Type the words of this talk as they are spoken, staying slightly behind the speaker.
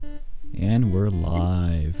And we're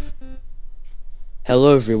live.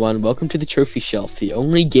 Hello everyone, welcome to the Trophy Shelf, the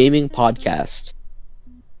only gaming podcast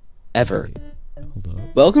ever. Hold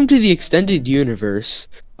up. Welcome to the Extended Universe.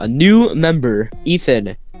 A new member,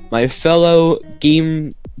 Ethan, my fellow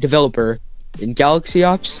game developer in Galaxy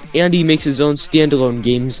Ops, and he makes his own standalone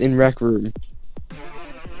games in Rec Room.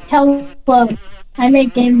 Hello, I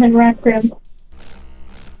make games in Rec Room.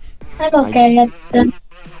 I'm okay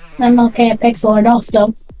at Pixel Art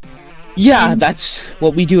also. Yeah, that's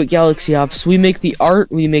what we do at Galaxy Ops. We make the art,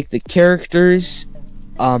 we make the characters,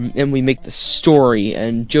 and we make the story,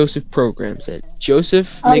 and Joseph programs it.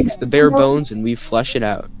 Joseph makes the bare bones, and we flesh it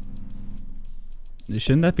out.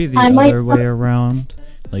 Shouldn't that be the other way around?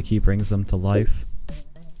 Like he brings them to life?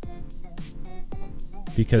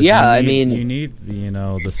 Because yeah, you need the,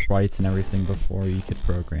 the sprites and everything before you could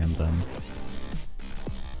program them.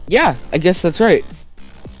 Yeah, I guess that's right.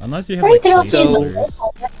 Unless you have like placeholders.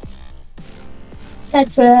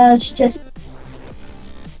 That's what I was just...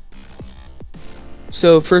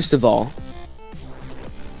 So, first of all,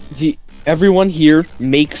 everyone here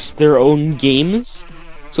makes their own games,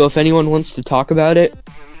 so if anyone wants to talk about it,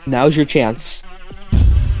 now's your chance.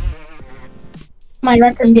 My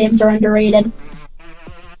Rec Room games are underrated.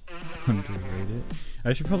 Underrated?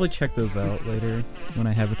 I should probably check those out later, when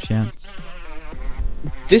I have a chance.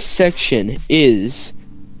 This section is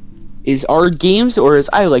our games, or as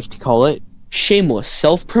I like to call it, shameless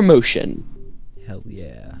self-promotion. Hell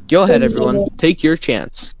yeah. Go ahead, everyone. Take your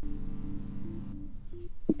chance.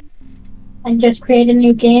 I just created a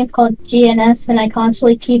new game called GNS, and I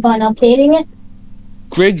constantly keep on updating it.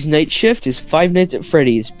 Greg's Night Shift is Five Nights at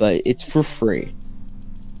Freddy's, but it's for free.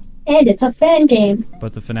 And it's a fan game.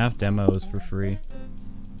 But the FNAF demo is for free.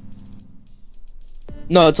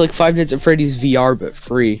 No, it's like Five Nights at Freddy's VR, but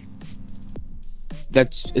free.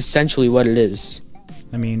 That's essentially what it is.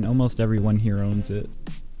 I mean, almost everyone here owns it.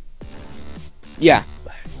 Yeah.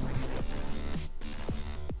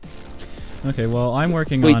 Okay, well, I'm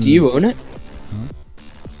working on... Wait, do you own it? Huh?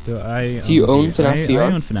 Do you own FNAF VR?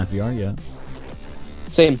 I own FNAF VR, yeah.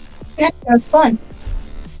 Same. Yeah, it's fun.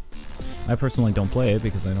 I personally don't play it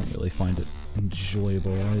because I don't really find it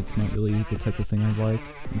enjoyable. It's not really the type of thing I like,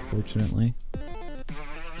 unfortunately.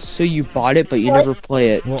 So you bought it, but you never play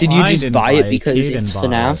it. Well, Did you just didn't buy it because Kaden it's bought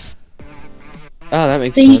FNAF? Oh, that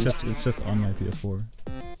makes See? sense. It's just on my PS4.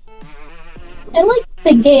 I like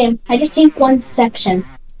the game. I just hate one section.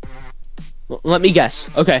 Let me guess.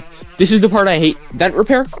 Okay, this is the part I hate. Vent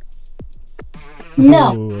repair?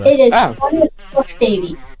 No, Ooh. it is Oh. fun with Bush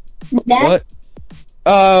Baby. That What?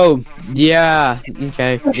 Oh, yeah.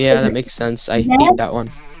 Okay, yeah, that makes sense. I hate that one.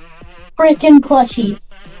 freaking plushie.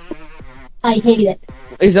 I hate it.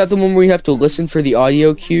 Is that the one where you have to listen for the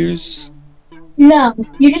audio cues? No,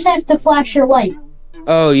 you just have to flash your light.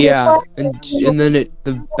 Oh, yeah. And then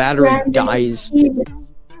the battery dies.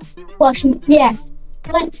 Flushing, yeah.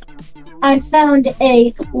 But I found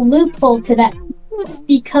a loophole to that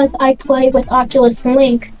because I play with Oculus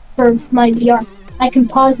Link for my VR. I can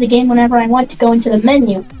pause the game whenever I want to go into the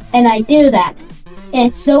menu, and I do that. And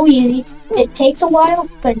it's so easy. It takes a while,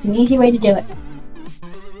 but it's an easy way to do it.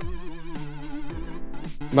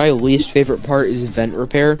 My least favorite part is vent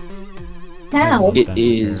repair. How? It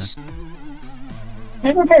is.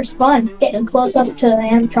 Vent repair's fun. Getting close up to the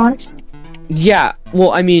animatronics. Yeah,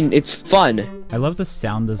 well, I mean, it's fun. I love the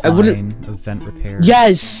sound wouldn't- design of vent repair.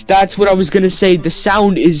 Yes, that's what I was gonna say. The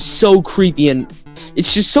sound is so creepy and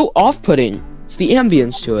it's just so off-putting. It's the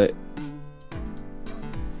ambience to it.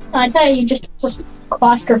 I thought you just were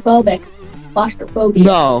claustrophobic. Claustrophobia.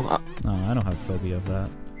 No, No, I don't have phobia of that.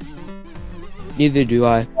 neither do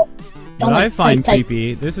I. What I find type.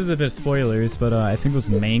 creepy, this is a bit of spoilers, but I think it was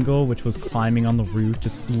Mangle, which was climbing on the roof,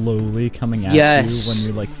 just slowly coming at Yes. you when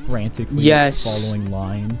you're like frantically Yes. following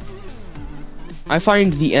lines. I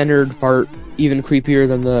find the Ennard part even creepier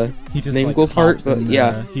than the He just Mangle like, part, hops but in the-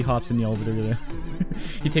 yeah. he hops in the elevator.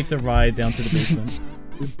 He takes a ride down to the basement.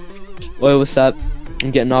 Wait, what's up?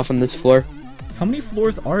 I'm getting off on this floor. How many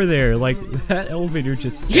floors are there? Like that elevator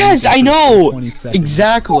just. Yes, sank I after know! 20 seconds.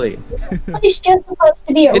 Exactly. It's just supposed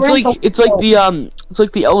to be a It's rental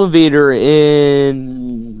like the elevator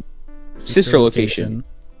in Sister Location.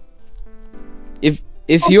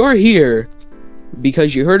 If you're here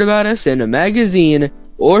because you heard about us in a magazine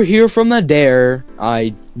or hear from a dare,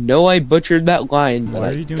 I know I butchered that line, but Why are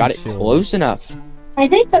I you doing got it chills? close enough. I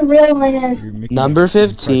think the real one is You're making Number an impression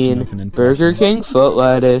 15, of an Burger impression. King foot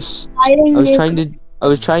lettuce. hiding I was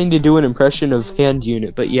you. trying to do an impression of hand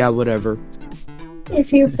unit, but yeah, whatever.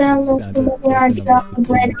 If you found Sounded the like are an chocolate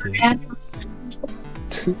bread kid. wrap,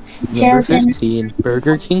 Number 15,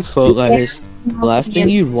 Burger King foot lettuce. The last thing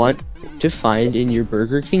you'd want to find in your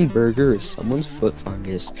Burger King burger is someone's foot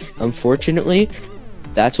fungus. Unfortunately,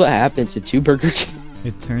 that's what happens to 2 Burger King.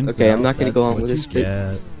 It turns Okay, out I'm not gonna that's go on what with you this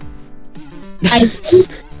bit.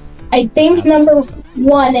 get. I think number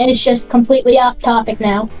 1 is just completely off topic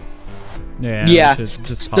now. Yeah. Yeah,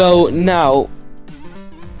 Just So now,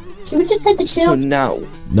 Should we just hit the 2? so now,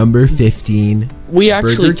 Number 15. we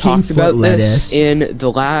actually Burger King talked foot about lettuce. this in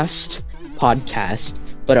the last podcast,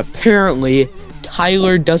 but apparently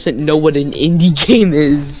Tyler doesn't know what an indie game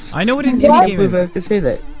is. I know what an What? I indie can't game believe I is. have to say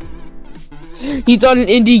that. He thought an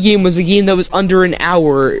indie game was a game that was under an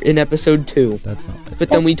hour in episode 2, That's not. but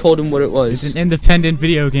then we told him what it It's was. an independent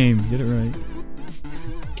video game. Get it right.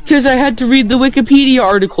 Because I had to read the Wikipedia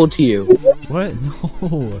article to you. What?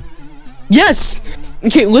 No. Yes!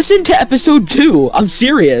 Okay, listen to episode 2. I'm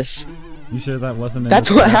serious. You sure that wasn't in That's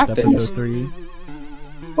the what first happens. Episode 3?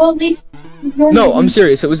 Well, at least. No, I'm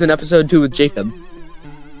serious. It was in episode 2 with Jacob.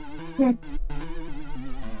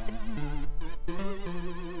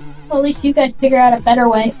 Well, at least you guys figure out a better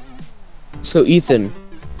way. So, Ethan,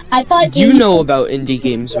 I thought you know about indie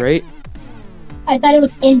games, right? I thought it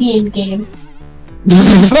was Indian game.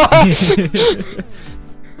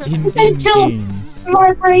 Indian Until- games.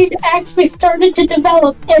 My brain actually started to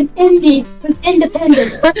develop, and indie was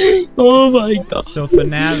independent. Oh my god. So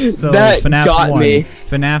FNAF. So That FNAF got 1. me.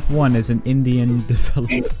 FNAF 1 is an Indian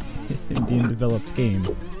developed game.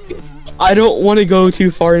 I don't want to go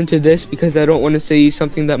too far into this because I don't want to say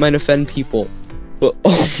something that might offend people. But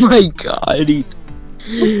oh my god.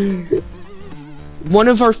 One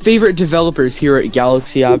of our favorite developers here at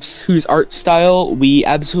Galaxy Apps, whose art style we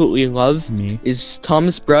absolutely love, Me. is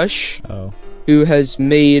Thomas Brush, Oh. who has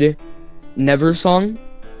made Neversong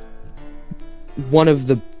one of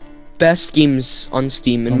the best games on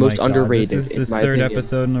Steam and Oh my most God, underrated, This is in the my third opinion.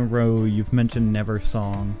 episode in a row you've mentioned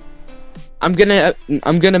Neversong. I'm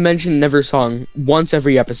gonna mention Neversong once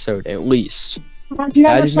every episode at least.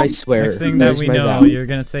 That is my swear. Next thing That that is we my know, vow. you're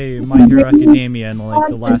gonna say My Hero Academia in like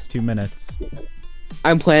the last 2 minutes.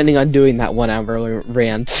 I'm planning on doing that 1 hour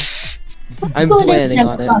rant. I'm Well, it is planning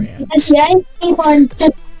on it. Neversong, because the guys keep on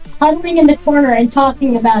just huddling in the corner and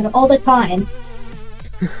talking about it all the time.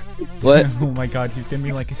 What? Oh my god, he's gonna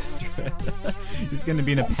be like a he's gonna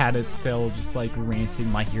be in a padded cell just like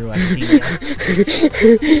ranting My Hero Academia.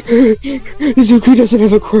 Zuko doesn't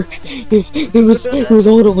have a quirk. It was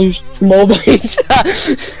all an illusion from All Might.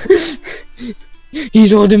 He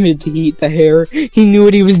told him to eat the hair. He knew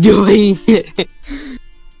what he was doing.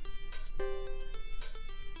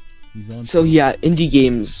 He's on So yeah, indie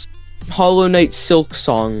games. Hollow Knight Silk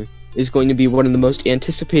Song is going to be one of the most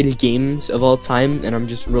anticipated games of all time, and I'm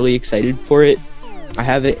just really excited for it. I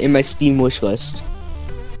have it in my Steam wishlist.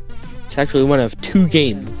 It's actually one of 2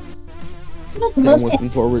 games The that I'm most looking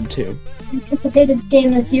forward to. anticipated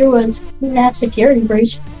game this year was FNAF Security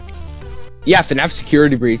Breach. Yeah, FNAF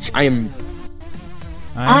Security Breach. I'm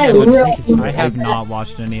I so really excited. I have not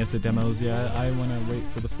watched any of the demos yet. I wanna wait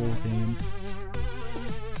for the full game.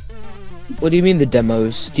 What do you mean the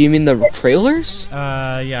demos? Do you mean the trailers?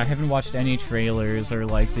 Yeah, I haven't watched any trailers or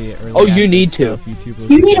like the early Oh, you access need to. stuff YouTube was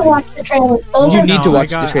You need to getting. watch the trailer. Those You are need to I watch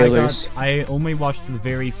the got- trailers. I only watched the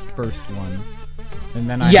very first one. And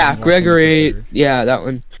then I Yeah, haven't watched Gregory. any further. Yeah, that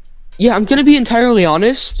one. Yeah, I'm gonna be entirely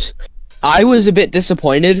honest. I was a bit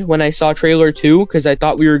disappointed when I saw trailer 2 because I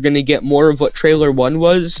thought we were gonna get more of what trailer 1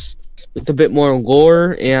 was, with a bit more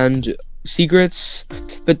lore and secrets.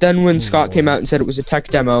 But then when Scott came out and said it was a tech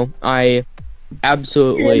demo, I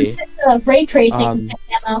absolutely ray tracing Um,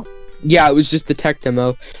 demo. yeah, it was just the tech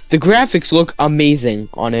demo. The graphics look amazing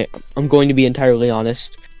on it. I'm going to be entirely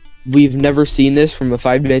honest. We've never seen this from a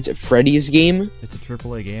 5 Nights at Freddy's game. It's a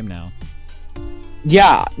AAA game now.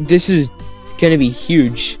 Yeah, this is gonna be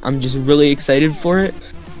huge. I'm just really excited for it.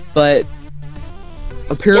 But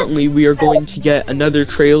apparently we are going to get another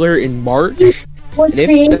trailer in March. Was And if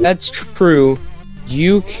created that's true,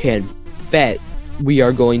 you can bet we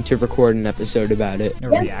are going to record an episode about it.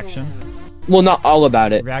 A Yeah. reaction? Well, not all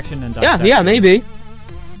about it. Reaction and Yeah, dissection. maybe.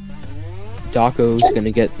 Daco's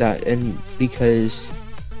gonna get that in because...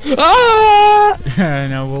 Ah!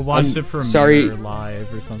 No, we'll watch I'm it from sorry.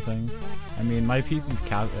 live or something. I mean, my PC's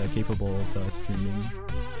capable of streaming.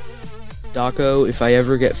 Daco, if I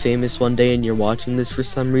ever get famous one day and you're watching this for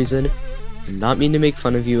some reason, I do not mean to make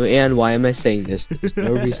fun of you, and why am I saying this? There's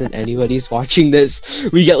no reason anybody's watching this.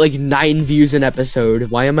 We get like 9 views an episode.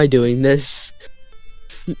 Why am I doing this?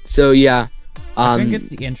 So yeah. I think it's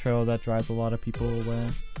the intro that drives a lot of people away.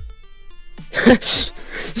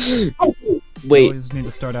 Wait, Always need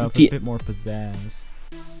to start out with the- a bit more pizzazz.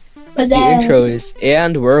 was the intro is,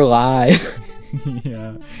 and we're live.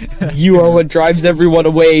 Yeah. You are what drives everyone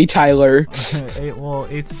away, Tyler. Well,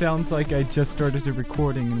 it sounds like I just started the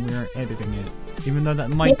recording and we aren't editing it. Even though that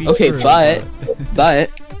might be Okay, true. but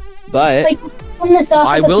Like, turn this off.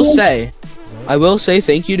 I at the will beginning. say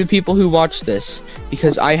thank you to people who watch this,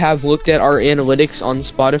 because I have looked at our analytics on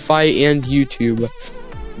Spotify and YouTube.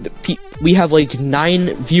 We have like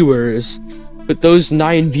 9 viewers, but those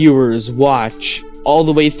 9 viewers watch all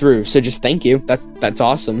the way through. So just thank you. That's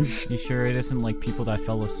awesome. You sure it isn't like people that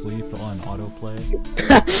fell asleep on autoplay?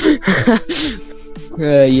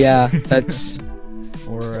 Yeah, that's.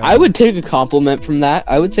 Or I would take a compliment from that.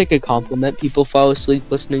 I would take a compliment. People fall asleep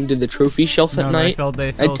listening to the trophy shelf at night. They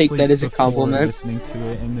I'd take asleep that as a before compliment. Listening to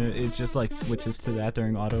it, and it just like switches to that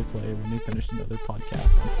during autoplay when they finish another podcast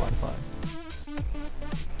on Spotify.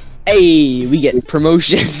 Hey, we get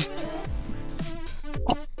promotion.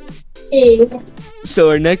 Hey, So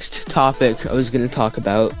our next topic I was going to talk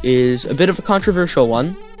about is a bit of a controversial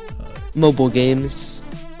one. Mobile games.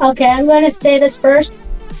 okay, I'm going to say this first.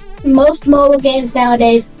 Most mobile games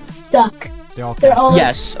nowadays suck. They're all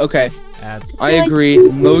Yes, okay. ads. I agree.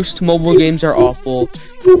 Most mobile games are awful,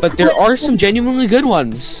 but there are some genuinely good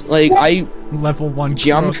ones. Like Level 1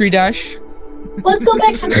 Geometry Dash. Let's go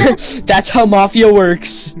back to that That's how Mafia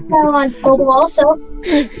works. now on mobile also.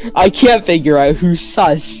 I can't figure out who's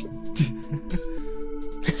sus.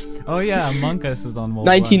 Oh yeah, Among Us is on mobile.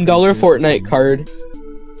 $19 Fortnite card.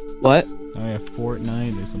 What? Oh yeah,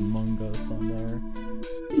 Fortnite. There's Among Us on there.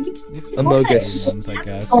 Among Fortnite. Us. Ones, I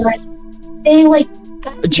guess. Alright. They like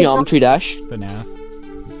got this Geometry Dash. FNAF.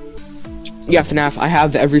 Yeah, FNAF. I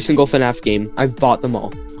have every single FNAF game. I've bought them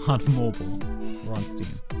all. On mobile. Or on Steam.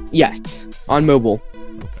 Yes, on mobile.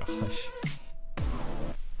 Oh gosh.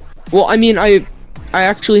 Well, I mean, I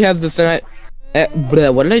actually have the FNAF.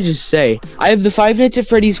 What did I just say? I have the Five Nights at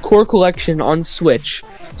Freddy's core collection on Switch.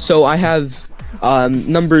 So I have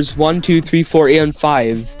numbers 1, 2, 3, 4, and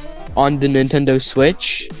 5 on the Nintendo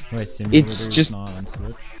Switch. Wait, Simulator It's is just- not on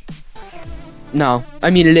Switch? No, I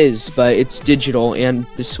mean it is, but it's digital, and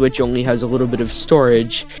the Switch only has a little bit of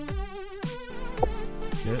storage.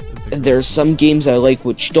 Get a bigger- There's some games I like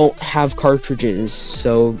which don't have cartridges,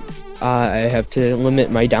 so I have to limit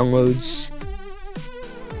my downloads.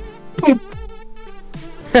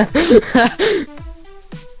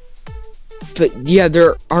 But yeah,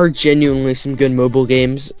 there are genuinely some good mobile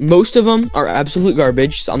games. Most of them are absolute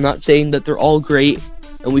garbage, so I'm not saying that they're all great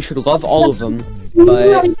and we should love all of them,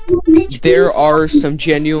 but there are some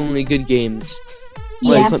genuinely good games.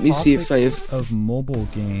 Yeah. Like, let me see if I have... of mobile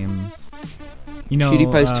games. You know,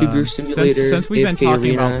 PewDiePie's Tuber Simulator, since we've been AFK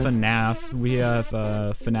talking about Arena. FNAF, we have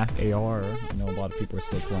FNAF AR. I know a lot of people are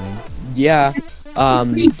still playing. Yeah,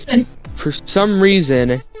 for some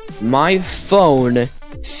reason, my phone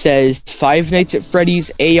says Five Nights at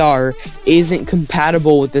Freddy's AR isn't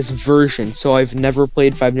compatible with this version, so I've never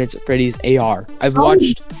played Five Nights at Freddy's AR. I've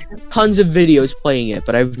watched tons of videos playing it,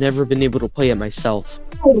 but I've never been able to play it myself.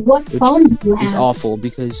 Oh, what Which phone do you It's have? awful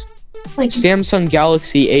because Like, Samsung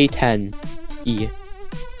Galaxy A10e.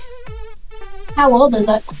 how old is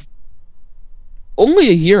it? Only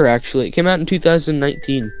a year, actually. It came out in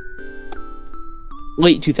 2019.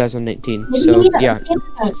 Late 2019, Maybe so you need yeah.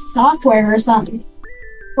 a software or something.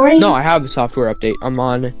 Or you No, I have a software update. I'm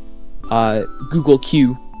on Google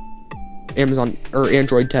Q, Amazon, or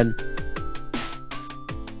Android 10.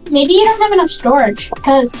 maybe you don't have enough storage,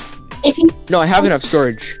 because if you No, I have enough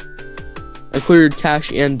storage. I cleared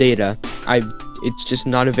cache and data. It's just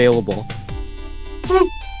not available.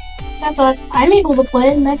 that's what I'm able to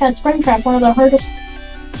play, and I got Springtrap, one of the hardest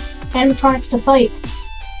animatronics to fight.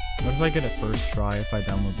 What if I get it first try if I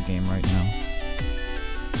download the game right now?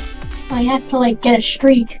 I have to like get a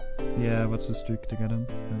streak. Yeah, what's the streak to get him?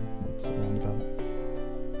 What's the roundabout?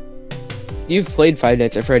 You've played Five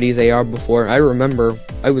Nights at Freddy's AR before. I remember.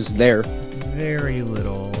 I was there. Very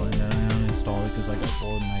little, and then I uninstalled it because I got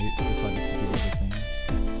bored and I decided to do other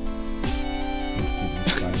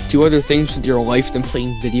things. Do other things with your life than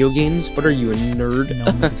playing video games? What are you, a nerd? No,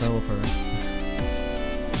 I'm a developer.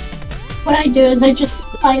 What I do is I just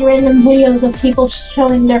find random videos of people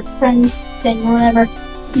showing their friends thing or whatever,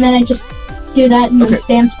 and then I just do that and Okay.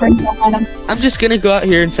 then spam Springtrap at them. I'm just gonna go out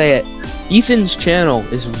here and say it. Ethan's channel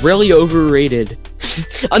is really overrated.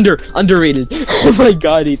 Underrated. Oh my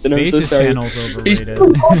god, Ethan, I'm so Space's sorry. channel's overrated.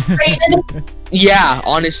 Overrated. Yeah,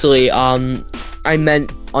 honestly, I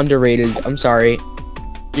meant underrated. I'm sorry.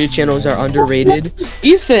 Your channels are underrated.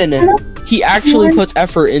 Ethan, he actually puts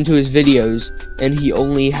effort into his videos, and he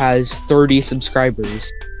only has 30 subscribers.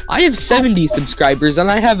 I have 70 subscribers, and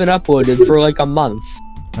I haven't uploaded for like a month.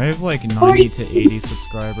 I I have like 90 to 80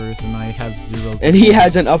 subscribers, and I have 0. And he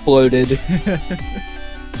hasn't uploaded.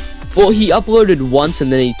 Well, he uploaded once and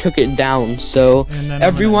then he took it down, so And then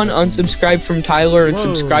everyone unsubscribe from Tyler and Whoa.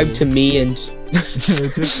 subscribe to me and...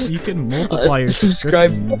 You can multiply your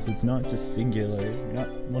subscribe. subscriptions. It's not just singular. You're not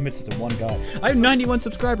limited to one guy. I have 91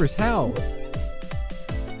 subscribers. How?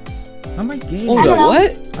 How am I gaining? Hold don't on, know.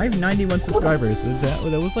 what? I have 91 subscribers. That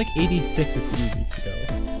was like 86 a few weeks ago.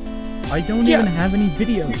 I don't Yeah. even have any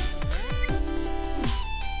videos.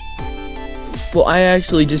 Well, I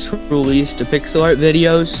actually just released a pixel art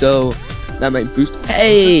video, so that might boost...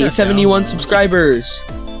 Hey, Put that 71 down, though. subscribers!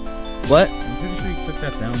 What? I'm pretty sure you took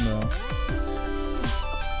that down though.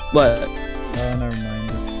 What? Oh, never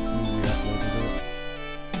mind. You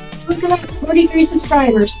re-uploaded it. Look at 43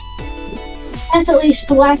 subscribers. That's at least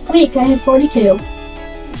last week I had 42.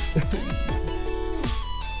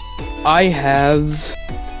 I have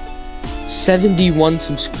 71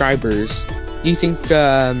 subscribers. Do you think,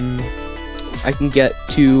 I can get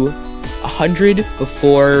to 100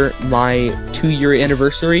 before my 2-year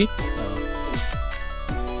anniversary?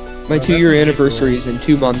 My Oh, 2-year that's in anniversary is in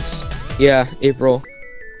 2 months. Yeah, April.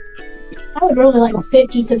 I would really like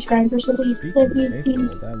 50 subscribers at least. Speaking of That'd be-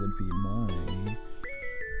 April, that would be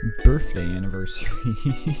my birthday anniversary.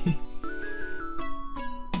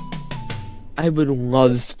 I would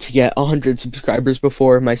love to get 100 subscribers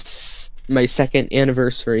before my second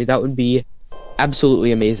anniversary. That would be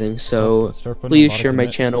absolutely amazing. So Start putting a please lot of share my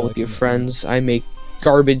commit- channel like with your commitment. friends. I make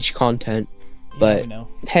garbage content. Yeah, but- I know.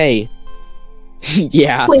 Hey.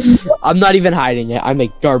 Yeah, Wait, I'm not even hiding it. I make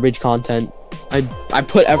garbage content. I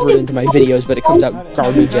put effort into my videos, but it comes out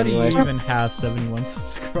garbage How do anyway. you even have 71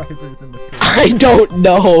 subscribers in the first I don't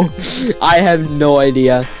know. I have no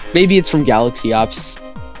idea. Maybe it's from Galaxy Ops.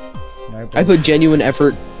 I put genuine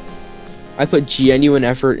effort. I put genuine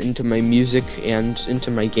effort into my music and into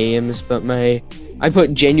my games, but I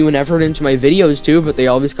put genuine effort into my videos too, but they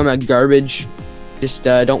always come out garbage. Just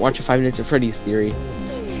don't watch a 5 Nights at Freddy's theory.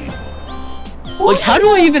 Like, how do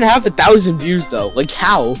I even have 1,000 views though? Like,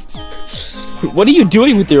 how? What are you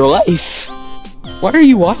doing with your life? Why are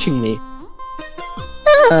you watching me?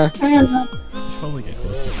 I don't know. You should probably get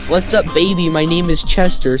close to it. What's up, baby? My name is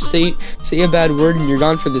Chester. Say a bad word and you're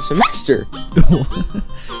gone for the semester.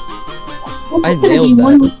 I nailed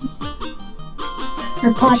that.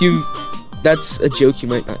 If you, that's a joke you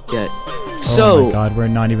might not get. Oh my So, god, we're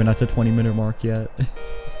not even at the 20-minute mark yet.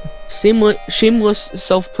 shameless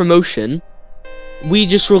self-promotion. We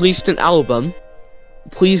just released an album.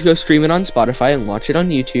 Please go stream it on Spotify and watch it on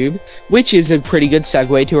YouTube, which is a pretty good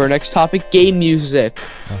segue to our next topic, game music.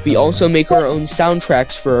 We also make our own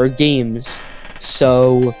soundtracks for our games.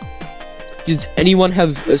 So, does anyone have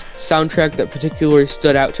a soundtrack that particularly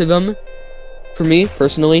stood out to them? For me,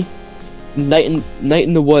 personally, Night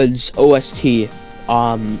in the Woods OST.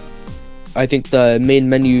 I think the main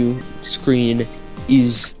menu screen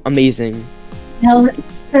is amazing. The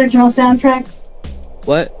original soundtrack.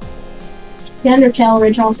 What? The Undertale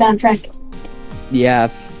original soundtrack. Yeah.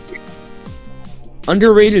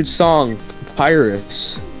 Underrated song,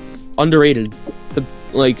 Papyrus. Underrated. The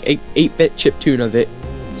like 8-bit chiptune of it.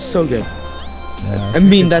 It's so good. Yeah, I think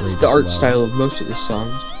mean, it's that's the rated art low. style of most of the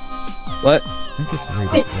songs. What? I think it's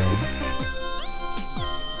rated low.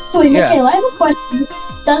 So wait, Yeah. Michaela, I have a question.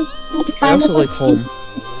 Does I kind also of like Home.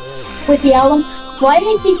 with the album? Why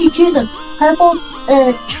did you choose a purple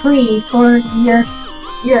tree for your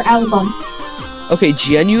album? Okay,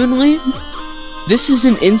 genuinely, this is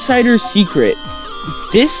an insider secret.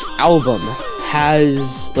 This album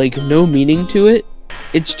has, like, no meaning to it.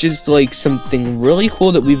 It's just, like, something really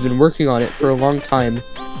cool that we've been working on it for a long time.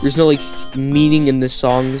 There's no, like, meaning in the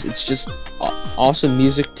songs. It's just awesome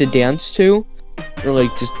music to dance to. Or,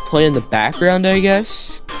 like, just play in the background, I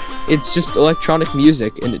guess. It's just electronic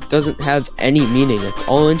music, and it doesn't have any meaning. It's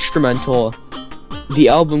all instrumental. The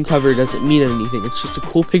album cover doesn't mean anything. It's just a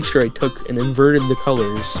cool picture I took and inverted the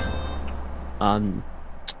colors.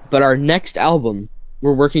 But our next album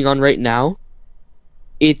we're working on right now,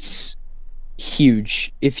 it's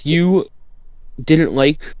huge. If you didn't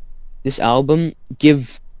like this album,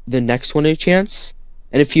 give the next one a chance.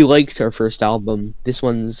 And if you liked our first album, this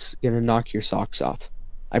one's gonna knock your socks off.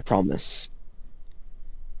 I promise.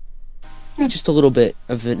 Just a little bit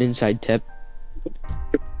of an inside tip.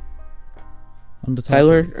 On the topic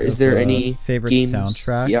Tyler, of, is there any favorite games?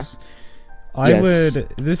 soundtracks? Yeah. I Yes. would.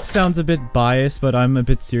 This sounds a bit biased, but I'm a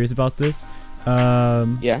bit serious about this.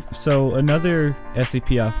 Yeah. So another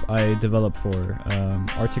SCPF I developed for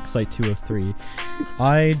Arctic Site 203.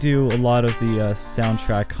 I do a lot of the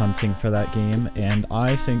soundtrack hunting for that game, and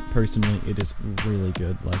I think personally it is really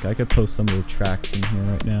good. Like, I could post some of the tracks in here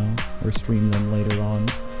right now, or stream them later on.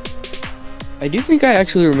 I do think I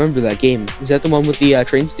actually remember that game. Is that the one with the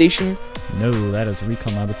train station? No, that is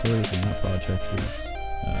Recon Laboratories, and that project is,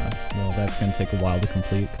 well, that's going to take a while to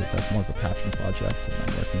complete, because that's more of a passion project, and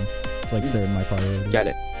I'm working. It's like third in my priority. Got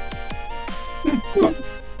it.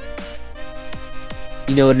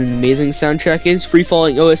 You know what an amazing soundtrack is? Free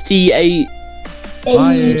Falling OST.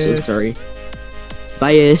 I'm so sorry.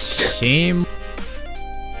 Biased. Shame.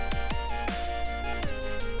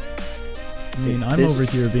 I mean, I'm over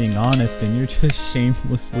here being honest, and you're just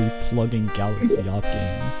shamelessly plugging Galaxy Op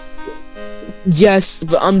games. Yes,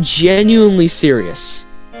 but I'm genuinely serious.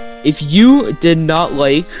 If you did not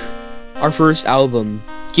like our first album,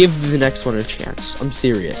 give the next one a chance. I'm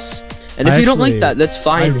serious. And if you don't like that, that's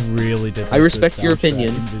I fine. really did. I respect your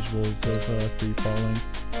opinion. And visuals of Free Falling.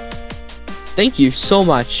 Thank you so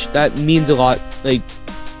much. That means a lot. Like,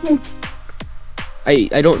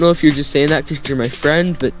 I don't know if you're just saying that because you're my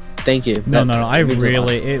friend, but thank you. No, That I means a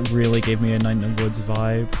lot. it really gave me a Night in the Woods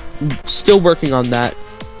vibe. Still working on that.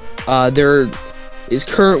 There is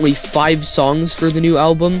currently 5 songs for the new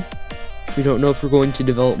album. We don't know if we're going to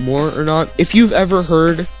develop more or not. If you've ever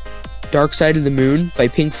heard Dark Side of the Moon by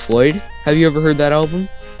Pink Floyd, have you ever heard that album?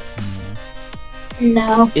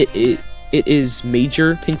 No. It is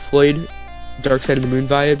major Pink Floyd, Dark Side of the Moon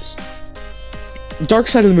vibes. Dark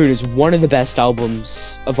Side of the Moon is one of the best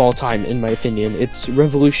albums of all time, in my opinion. It's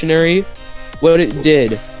revolutionary. What it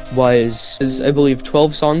did was, I believe,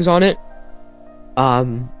 12 songs on it. I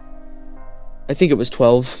think it was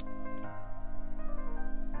 12.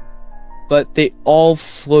 But they all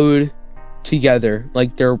flowed together,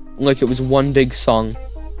 like it was one big song.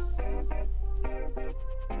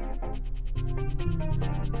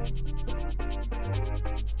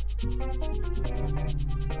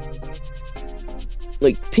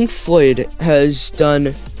 Like, Pink Floyd has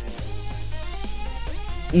done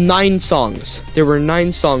 9 songs. There were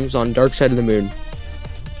 9 songs on Dark Side of the Moon,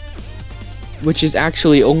 which is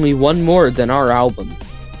actually only one more than our album.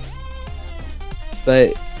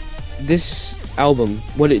 But this album,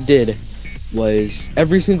 what it did was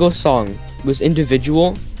every single song was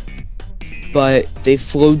individual, but they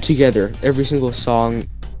flowed together. Every single song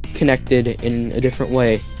connected in a different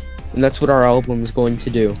way, and that's what our album is going to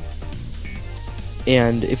do.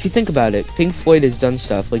 And if you think about it, Pink Floyd has done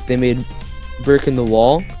stuff like they made "Brick in the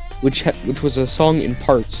Wall," which was a song in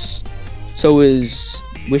parts. So is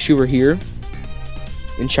 "Wish You Were Here"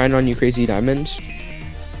 and "Shine On You Crazy Diamond."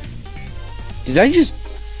 Did I just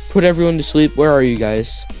put everyone to sleep? Where are you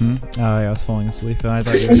guys? Oh, yeah, I was falling asleep. I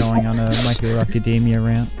thought you were going on a My Hero Academia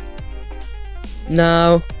rant.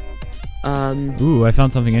 No. Ooh, I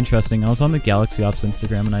found something interesting. I was on the Galaxy Ops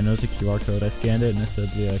Instagram and I noticed a QR code. I scanned it and it said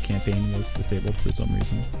the campaign was disabled for some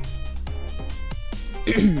reason.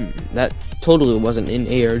 That totally wasn't an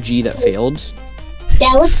ARG that failed.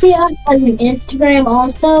 Galaxy Ops has an Instagram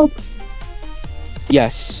also.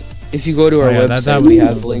 Yes. If you go to our website, that we was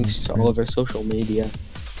have the links to Instagram. all of our social media.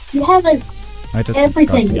 You haven't. I just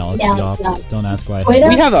Everything subscribed to is Galaxy Galaxy Ops. Don't ask why I Wait, didn't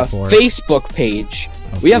We do have it a before. Facebook page.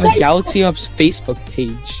 We have a Okay. Galaxy Ops Facebook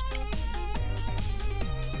page.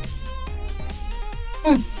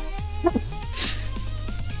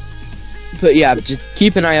 But yeah, just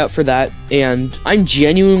keep an eye out for that. And I'm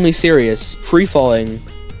genuinely serious. Free Falling.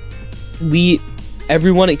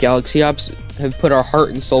 Everyone at Galaxy Ops have put our heart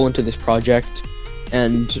and soul into this project.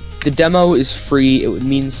 And the demo is free. It would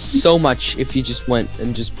mean so much if you just went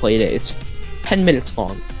and just played it. It's 10 minutes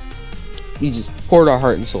long. We just poured our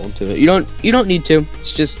heart and soul into it. You don't need to.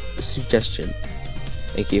 It's just a suggestion.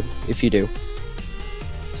 Thank you, if you do.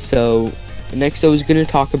 So, next I was going to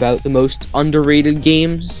talk about the most underrated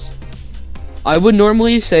games. I would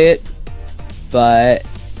normally say it, but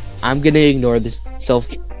I'm going to ignore this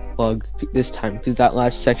self-plug this time, because that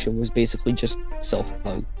last section was basically just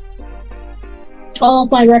self-plug. All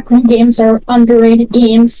of my Rec Room games are underrated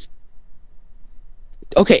games.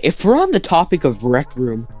 Okay, if we're on the topic of Rec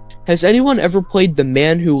Room, has anyone ever played The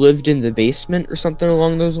Man Who Lived in the Basement or something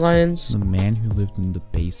along those lines? The Man Who Lived in the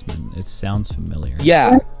Basement. It sounds familiar.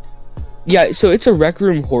 Yeah. Yeah, so it's a Rec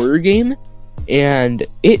Room horror game, and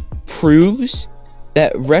it proves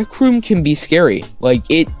that Rec Room can be scary. Like,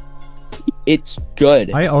 it's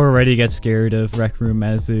good. I already get scared of Rec Room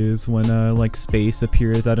as is when like space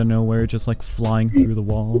appears out of nowhere, just like flying through the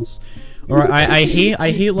walls. Or I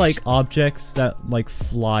hate like objects that like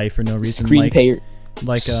fly for no reason.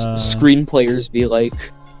 Like Screen players be like,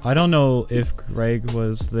 I don't know if Greg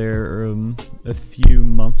was there a few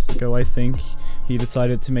months ago. I think he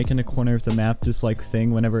decided to make in a corner of the map this like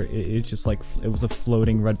thing whenever it just like it was a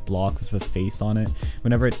floating red block with a face on it.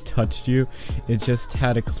 Whenever it touched you, it just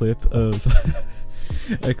had a clip of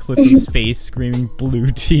a clip of Space screaming "Blue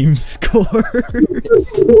Team scores."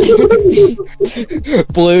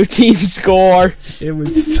 Blue team score. It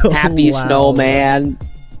was so Happy loud. snowman.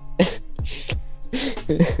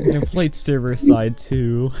 And I played server side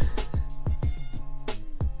too.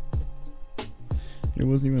 It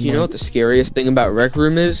wasn't even. Do you know what the scariest thing about Rec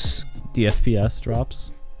Room is? the FPS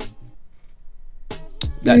drops?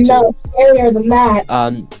 That too. No, scarier than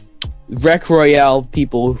that. Rec Royale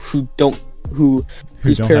people whose don't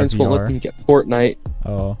parents have won't let VR. them get Fortnite.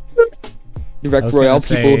 Oh, The I Rec was Royale gonna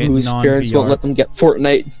people say whose parents won't non-VR. let them get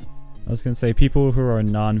Fortnite. I was gonna say people who are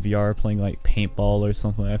non-VR playing like paintball or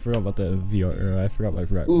something. I forgot about the VR. Or I forgot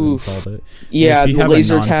what Rec Room Oof. called it. Yeah, If you the have a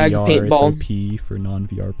laser tag non-VR, paintball. It's OP for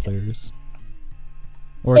non-VR players.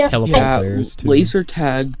 Or Yeah. teleport Yeah, players too. laser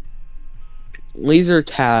tag. Laser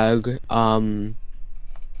tag. Oh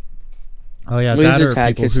yeah, that Laser or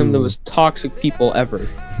tag people is some of the who most toxic people ever.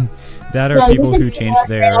 that or Yeah, you people can who do change that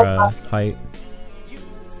their now. height.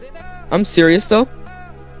 I'm serious though.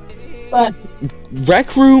 But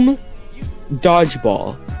Rec Room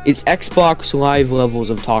Dodgeball is Xbox Live levels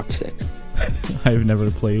of toxic. I've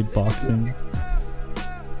never played boxing.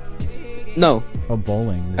 No, Oh,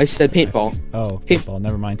 bowling. I said paintball. Oh, Paint- paintball.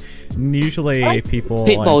 Never mind. Usually, What? people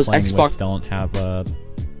Paintball I'm is playing Xbox- with don't have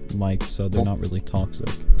mics, so they're Oh. not really toxic.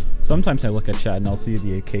 Sometimes I look at chat and I'll see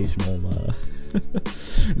the occasional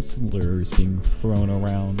slurs being thrown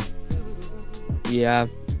around. Yeah.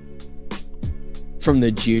 From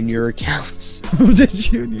the junior accounts. The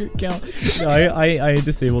junior account. No, I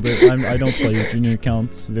disabled it. I don't play junior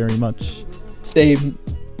accounts very much. Same.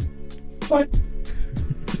 what?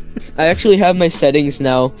 I actually have my settings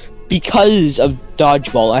now because of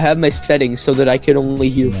Dodgeball. I have my settings so that I can only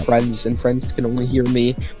hear Yeah. friends and friends can only hear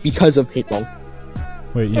me because of paintball.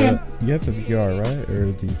 Wait, you have the VR, right? Or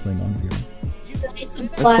do you play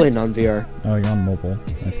non-VR? I play non-VR. Oh, you're on mobile,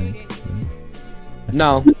 I think. Right?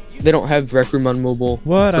 No, they don't have Rec Room on mobile.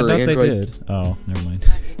 What? I for thought Android. they did. Oh, never mind.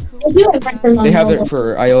 They do have Rec Room on They have mobile. it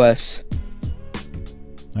for iOS.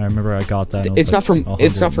 I remember I got that. and it was It's not like for-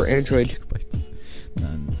 it's not for 160 Android. gigabytes.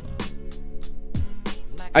 And,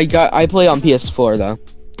 I play on PS4 though.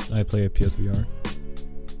 I play a PSVR.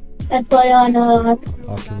 I play on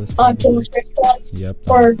Oculus. Oculus Rift Plus Yep.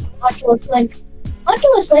 or Oculus Link.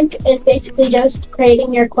 Oculus Link is basically just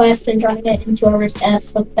creating your Quest and running it into a Rift S,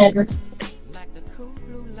 but better.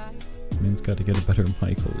 Man's got to get a better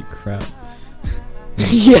mic. Holy crap.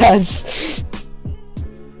 Yes.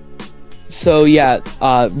 So yeah,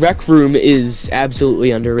 Rec Room is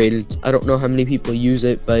absolutely underrated. I don't know how many people use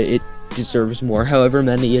it, but it deserves more, however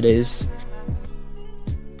many it is.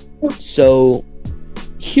 So,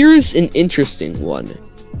 here's an interesting one.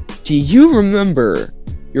 Do you remember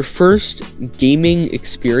your first gaming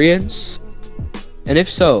experience? And if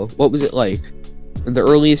so, what was it like? The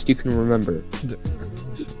earliest you can remember.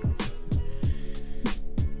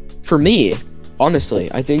 For me, honestly,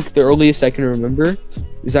 I think the earliest I can remember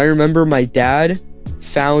is I remember my dad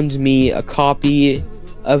found me a copy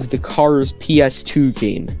of the Cars PS2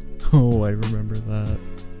 game. Oh, I remember that.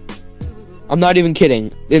 I'm not even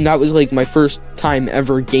kidding. And that was like my first time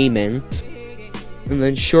ever gaming. And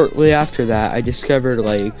then shortly after that, I discovered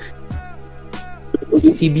like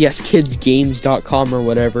PBSKidsGames.com or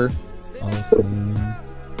whatever. Awesome.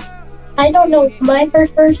 I don't know. My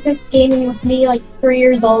first version of gaming was me like 3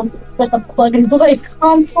 years old with a plug and play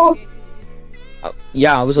console.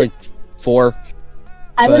 Yeah, I was like 4.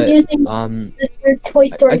 I was But, using this weird Toy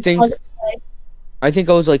Story I think- plug and play. I think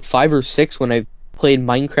I was like 5 or 6 when I played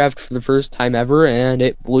Minecraft for the first time ever, and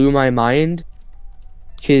it blew my mind.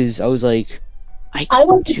 Cause I was like, I I can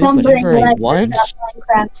was do wondering whatever when I I want. first got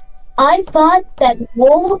Minecraft. I thought that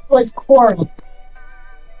wool was coral.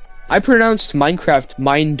 I pronounced Minecraft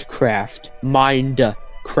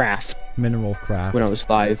Mineral craft. when I was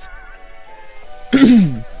 5.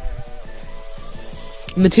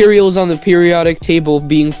 Materials on the periodic table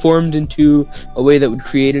being formed into a way that would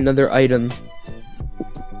create another item.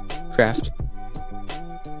 Craft.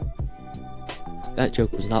 That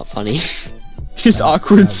joke was not funny. Just That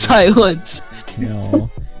awkward was- silence. No.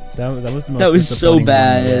 That was the most That was so disappointing one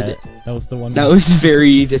bad. yet. That was the one. That was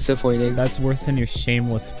very disappointing. That's worse than your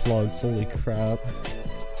shameless plugs. Holy crap.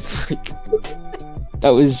 That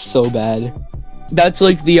was so bad. That's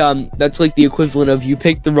like the equivalent of you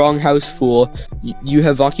picked the wrong house, fool. You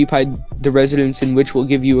have occupied the residence in which will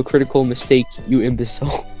give you a critical mistake, you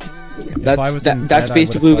imbecile. That's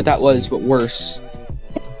basically what that was, but worse.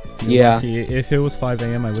 Yeah. Lucky. If it was 5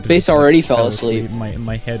 a.m., I would have Space already fell asleep.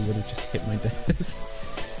 My head would have just hit my desk.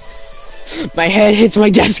 My head hits my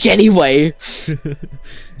desk anyway.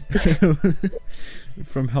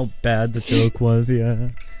 From how bad the joke was, yeah.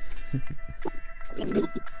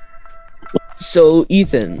 So,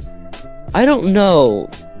 Ethan, I don't know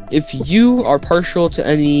if you are partial to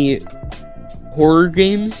any horror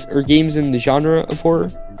games or games in the genre of horror.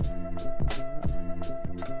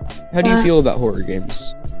 How do you feel about horror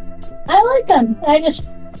games? I like them. I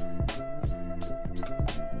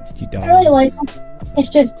really like them. It's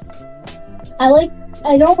just,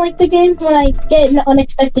 I don't like the games when I get an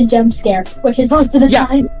unexpected jump scare, which is most of the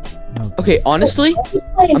time. Okay, honestly,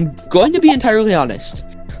 I'm going to be entirely honest.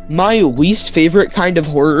 My least favorite kind of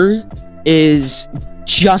horror is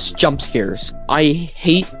just jump scares. I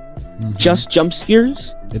hate just jump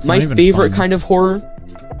scares. My favorite kind of horror...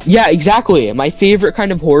 Yeah, exactly. My favorite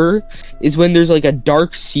kind of horror is when there's like a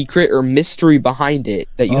dark secret or mystery behind it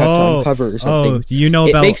that you have to uncover or something. Oh, you know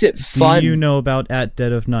about... It makes it fun. Do you know about At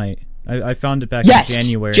Dead of Night? I found it back in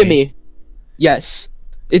January. Jimmy. Yes.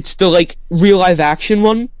 It's the like real live action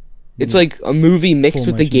one. It's like a movie mixed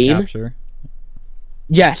with the game. Capture.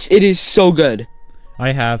 Yes, it is so good.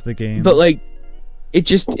 I have the game. But like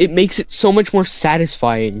it makes it so much more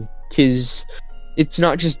satisfying cuz it's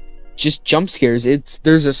not just jump scares.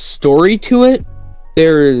 There's a story to it.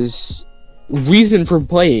 There's reason for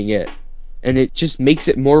playing it, and it just makes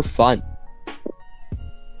it more fun.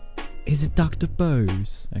 Is it Dr.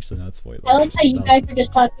 Bose? Actually, not spoiler. I like how you guys are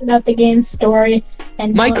just talking about the game's story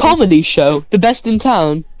and my comedy show, the best in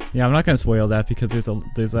town. Yeah, I'm not gonna spoil that because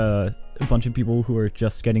there's a bunch of people who are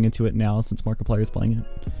just getting into it now since Markiplier's playing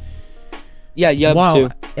it. Yeah, wow. too.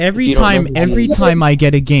 Every time I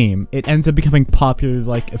get a game, it ends up becoming popular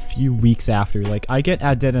like a few weeks after. Like I get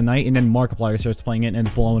At Dead of Night, and then Markiplier starts playing it, and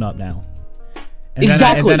it's blown up now. And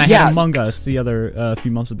then I had Among Us the other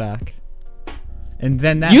few months back. And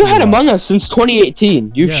then that you had Among Us since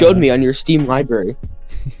 2018. You showed me on your Steam library.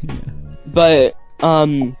 Yeah.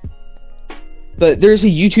 But there's a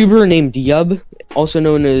YouTuber named Yub, also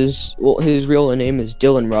known as, well, his real name is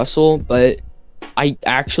Dylan Russell, but I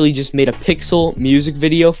actually just made a Pixel music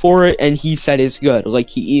video for it, and he said it's good. Like,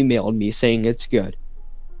 he emailed me saying it's good.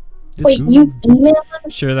 Wait, you emailed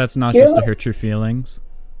him? Sure, that's not just to hurt your feelings.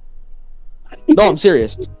 No, I'm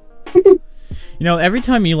serious. You know, every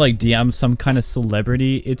time you like DM some kind of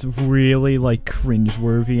celebrity, it's really like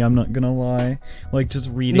cringeworthy. I'm not gonna lie. Like just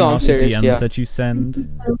reading off the DMs that you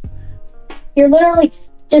send. You're literally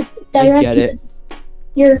just directly.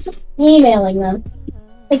 You're emailing them.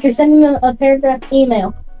 Like you're sending them a paragraph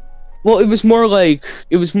email. Well, it was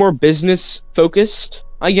more business focused,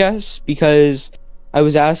 I guess, because I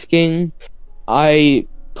was asking. I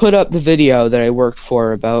put up the video that I worked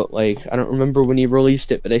for about, like, I don't remember when he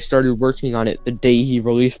released it, but I started working on it the day he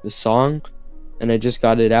released the song, and I just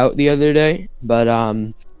got it out the other day. But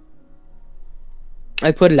I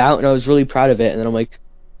put it out and I was really proud of it, and then I'm like,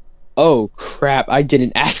 oh crap, I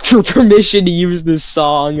didn't ask for permission to use this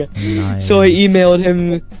song. Nice. So I emailed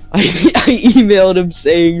him. I emailed him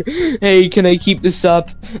saying, hey, can I keep this up?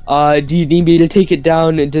 Do you need me to take it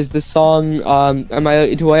down? And does the song am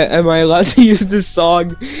I allowed to use this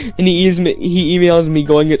song? And he emails me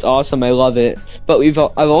going, it's awesome, I love it. But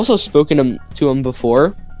I've also spoken to him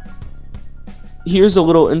before. Here's a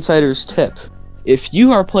little insider's tip. If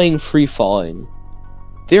you are playing Free Falling,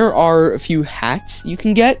 there are a few hats you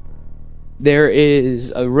can get. There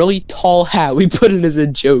is a really tall hat we put in as a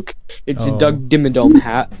joke. It's a Doug Dimmadome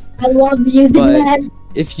hat. I love using that.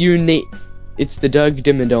 If you it's the Doug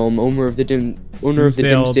Dimmadome, owner of the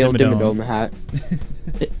Dimsdale Dimmadome hat.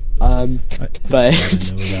 But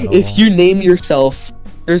if you name yourself,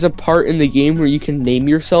 there's a part in the game where you can name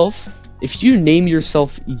yourself. If you name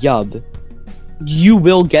yourself Yub, you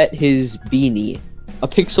will get his beanie, a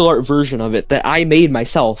pixel art version of it that I made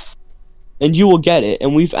myself. And you will get it,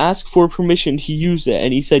 and we've asked for permission to use it,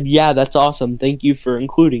 and he said, yeah, that's awesome, thank you for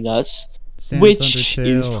including us. Which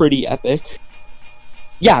is pretty epic.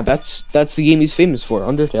 Yeah, that's the game he's famous for,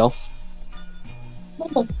 Undertale.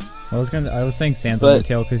 I was saying Sans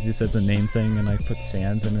Undertale because you said the name thing, and I put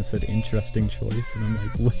Sans and it said interesting choice, and I'm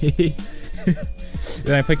like, wait.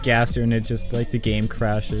 Then I put Gaster and it just, like, the game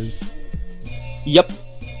crashes. Yep.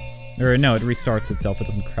 Or no, it restarts itself, it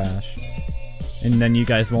doesn't crash. And then you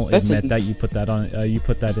guys won't admit that you put that on. You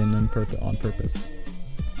put that in on purpose.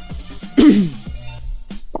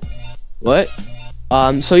 What?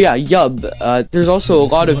 So yeah, Yub. There's also a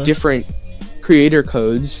lot of different creator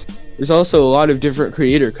codes.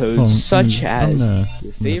 Such as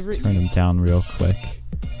your favorite. Turn them down real quick.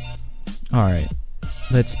 Alright,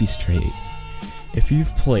 let's be straight. If you've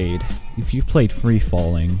played Free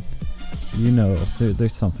Falling, you know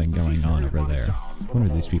there's something going on over there. What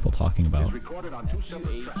are these people talking about?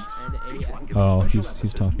 Oh,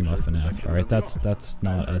 he's talking about FNAF. Alright, that's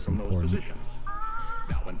not as important.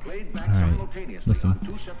 Alright,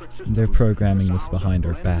 listen. They're programming this behind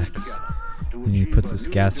our backs. And he puts this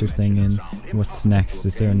gasser thing in. What's next?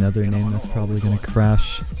 Is there another name that's probably gonna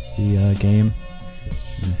crash the game?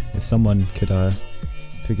 If someone could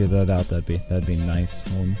figure that out, that'd be nice.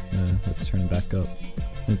 Let's turn it back up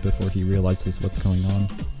before he realizes what's going on.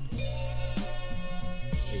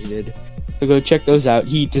 So go check those out.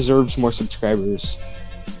 He deserves more subscribers.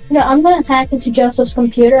 No, I'm gonna hack into Joseph's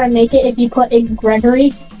computer and make it. If you put in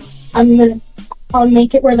Gregory, I'll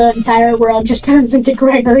make it where the entire world just turns into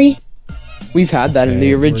Gregory. We've had that in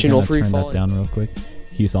the original Free Turn that Falling. down real quick.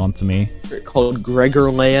 He's on to me. Called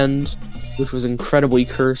Gregorland, which was incredibly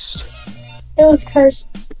cursed. It was cursed.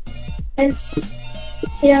 And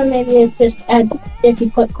yeah, maybe if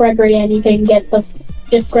you put Gregory in, you can get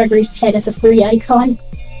just Gregory's head as a free icon.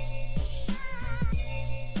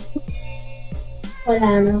 But I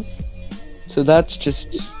don't know. So that's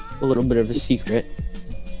just a little bit of a secret.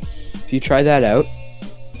 If you try that out,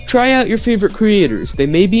 try out your favorite creators. They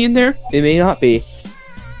may be in there, they may not be.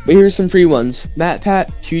 But here's some free ones.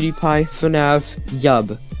 MatPat, PewDiePie, FNAF,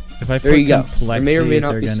 Yub. If I There put you go. Complexities, There may or may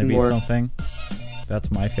not they're be gonna some be more. something.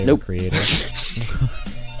 That's my favorite Nope. creator.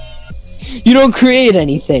 You don't create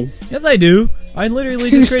anything. Yes, I do. I literally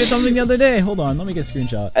just created something the other day. Hold on, let me get a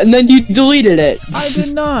screenshot. And then you deleted it. I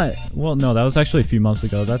did not. Well, no, that was actually a few months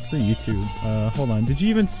ago. That's the YouTube. Hold on. Did you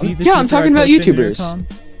even see the? Yeah, I'm talking about YouTubers.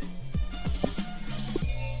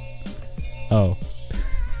 Oh.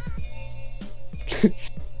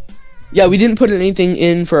 Yeah, we didn't put anything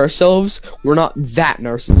in for ourselves. We're not that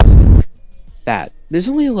narcissistic. That. There's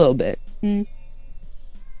only a little bit.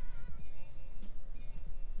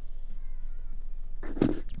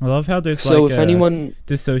 I love how there's So like if a anyone...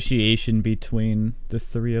 dissociation between the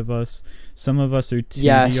three of us. Some of us are 2D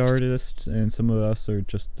Yes. artists, and some of us are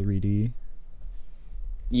just 3D.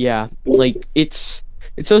 Yeah, like, it's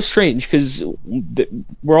so strange, because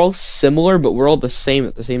we're all similar, but we're all the same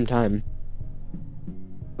at the same time.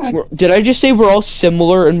 Did I just say we're all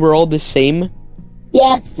similar and we're all the same?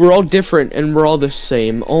 Yes. We're all different and we're all the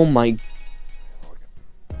same. Oh my...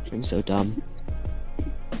 I'm so dumb.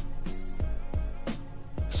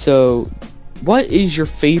 So, what is your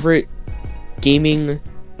favorite gaming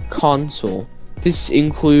console? This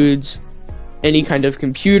includes any kind of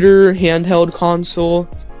computer, handheld console,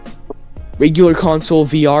 regular console,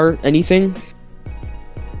 VR, anything?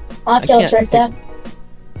 Oculus can't Rift pick- F.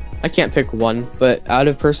 I can't pick one, but out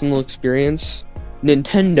of personal experience,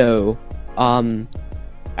 Nintendo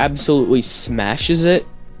absolutely smashes it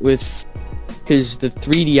with, because the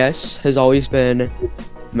 3DS has always been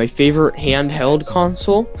my favorite handheld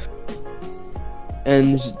console,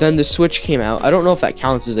 and then the Switch came out. I don't know if that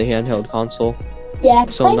counts as a handheld console, Yeah.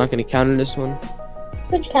 so I'm not going to count in this one.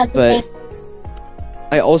 Switch counts But as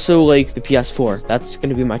I also like the PS4. That's going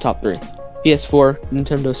to be my top 3. PS4,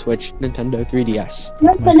 Nintendo Switch, Nintendo 3DS. The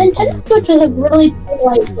Nintendo Switch is a really cool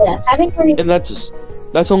idea. Having pretty And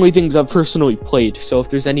that's only things I've personally played. So if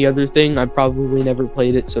there's any other thing, I probably never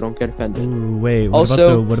played it, so don't get offended. Ooh, wait. What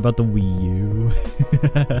Also- about the Wii U?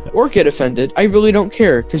 Or get offended. I really don't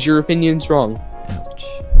care, because your opinion's wrong. Ouch.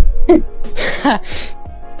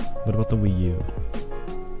 What about the Wii U?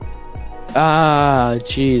 Ah,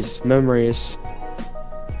 jeez, memories.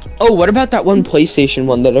 Oh, what about that one PlayStation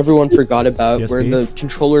one that everyone forgot about, where PSP? the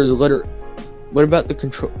controller's What about the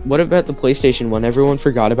PlayStation one everyone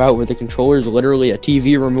forgot about, where the controller is literally a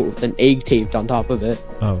TV remote with an egg taped on top of it?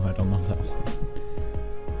 Oh, I don't know that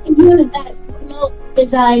one. use that remote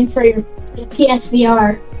design for your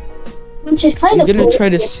PSVR, which is kind I'm of gonna cool. try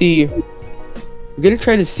to see. I'm gonna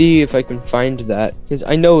try to see if I can find that, because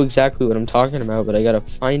I know exactly what I'm talking about, but I gotta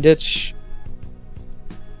find it.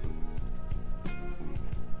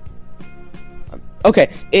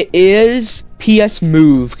 Okay, it is PS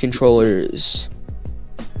Move controllers.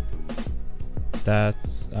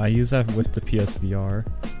 I use that with the PSVR.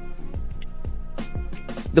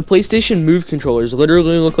 The PlayStation Move controllers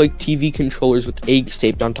literally look like TV controllers with eggs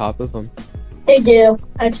taped on top of them. They do.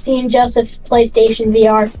 I've seen Joseph's PlayStation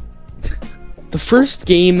VR. The first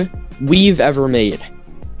game we've ever made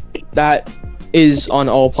that is on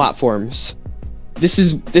all platforms.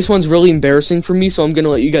 This one's really embarrassing for me, so I'm gonna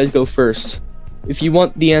let you guys go first. If you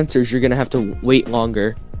want the answers, you're gonna have to wait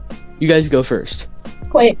longer. You guys go first.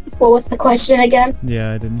 Wait, what was the question again?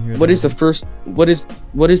 Yeah, I didn't hear What that. is the first? What is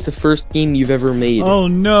the first game you've ever made? Oh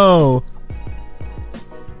no!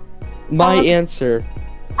 My answer.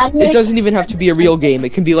 I'm It doesn't even have to be a real game.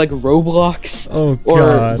 It can be like Roblox Oh or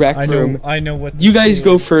god. Rec I Room. know what You this guys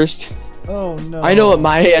go is. first. Oh no. I know what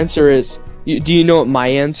my answer is. Do you know what my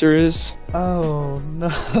answer is? Oh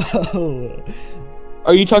no.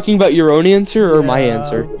 Are you talking about your own answer or my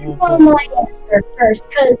answer? Well, my answer first,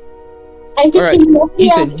 because I can Alright, see nobody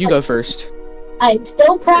else. Ethan, you go first. I'm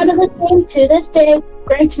still proud of the game to this day.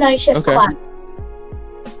 Greg's Night Shift Okay. class.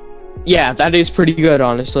 Yeah, that is pretty good,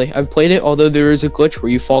 honestly. I've played it, although there is a glitch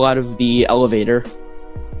where you fall out of the elevator.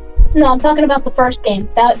 No, I'm talking about the first game.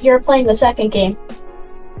 That you're playing the second game.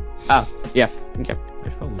 Okay. I should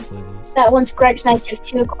probably play this. That one's Greg's Night Shift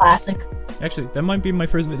 2 classic. Actually, that might be my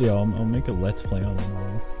first video. I'll make a let's play on it.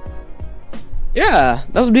 Yeah,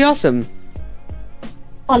 that would be awesome.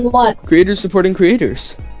 On what? Creators supporting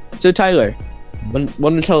creators. So Tyler, want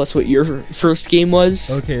to tell us what your first game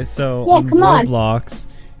was? Okay, so Yeah, on come on. Roblox,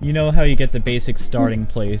 you know how you get the basic starting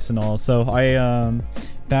place and all. So I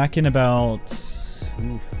back in about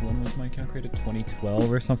when was my account created?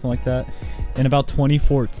 2012 or something like that. In about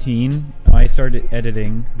 2014, I started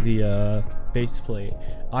editing the base plate.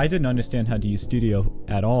 I didn't understand how to use Studio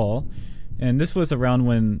at all. And this was around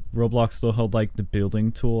when Roblox still held like the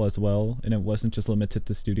building tool as well, and it wasn't just limited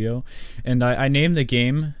to Studio. And I named the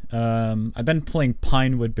game, I've been playing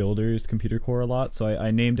Pinewood Builders Computer Core a lot, so I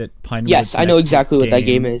named it Pinewood. Yes, I know exactly what that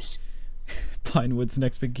game is. Pinewood's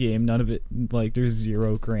next big game. None of it, like, there's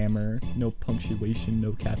zero grammar, no punctuation,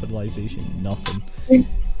 no capitalization, nothing.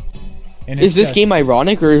 And Is it's this just- game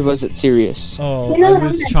ironic or was it serious? Oh, You know I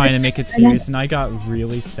was how- trying to make it serious, and I got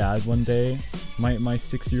really sad one day. My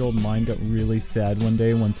 6-year-old mind got really sad one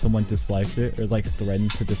day when someone disliked it, or like threatened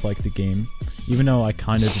to dislike the game, even though I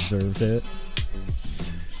kind of deserved it.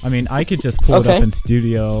 I mean, I could just pull it Okay. up in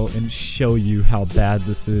Studio and show you how bad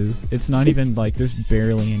this is. It's not even like there's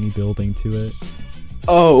barely any building to it.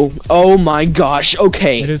 Oh my gosh,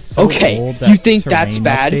 okay. It is so Okay, old that you think that's terrain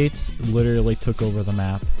bad? updates literally took over the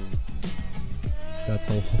map. That's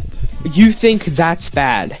how old it is. You think that's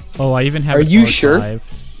bad? Oh, I even have Are it you sure?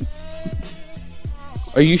 archived.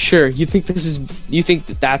 Are you sure? You think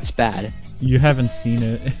that's bad? You haven't seen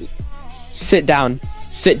it. Sit down.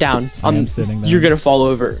 Sit down. I am sitting there. You're gonna fall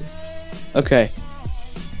over. Okay.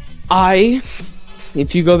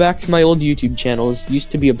 If you go back to my old YouTube channels,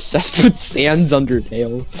 used to be obsessed with Sans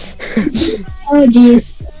Undertale. Oh,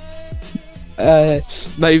 jeez.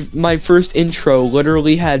 My first intro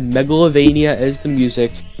literally had Megalovania as the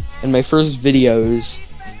music, and my first videos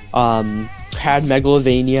had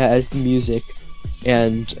Megalovania as the music,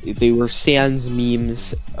 and they were Sans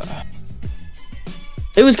memes.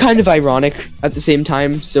 It was kind of ironic at the same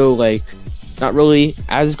time, so like not really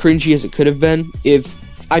as cringy as it could have been. If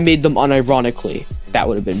I made them unironically, that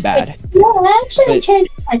would have been bad. No, I actually But-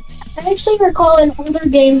 changed my. I actually recall an older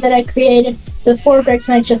game that I created before Greg's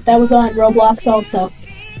Night Shift that was on Roblox also.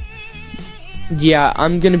 Yeah,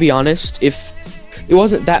 I'm gonna be honest, if it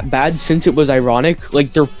wasn't that bad since it was ironic,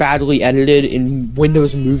 like they're badly edited in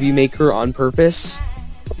Windows Movie Maker on purpose,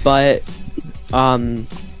 but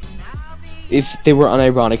if they were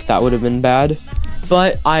unironic that would have been bad.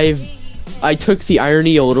 But I took the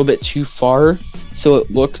irony a little bit too far, so it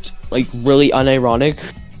looked like really unironic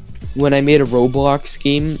when I made a Roblox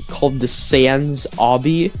game called the Sans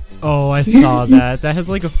Obby. Oh, I saw that. That has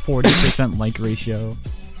like a 40% like ratio.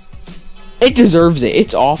 It deserves it.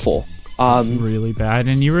 It's awful. Really bad.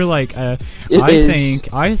 And you were like, It is.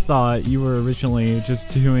 I thought you were originally just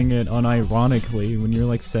doing it unironically when you were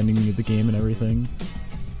like sending me the game and everything.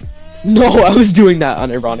 No, I was doing that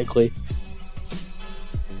unironically.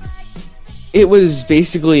 It was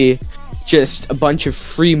basically just a bunch of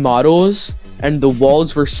free models, and the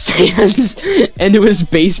walls were Sans, and it was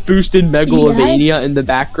base boosted Megalovania in the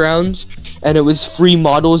background, and it was free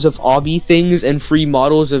models of Obby things and free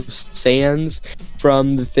models of Sans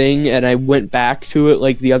from the thing, and I went back to it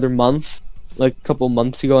like the other month, like a couple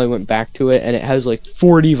months ago I went back to it, and it has like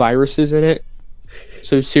 40 viruses in it.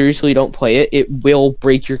 So seriously, don't play it. It will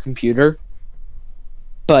break your computer.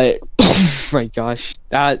 But oh my gosh,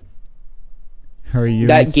 that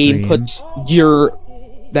game puts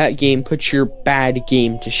your bad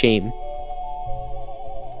game to shame.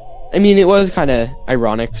 I mean, it was kind of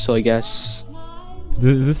ironic, so I guess.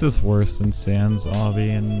 This is worse than Sans Obby,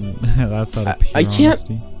 and that's out of pure I can't-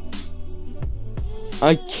 honesty.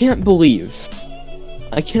 I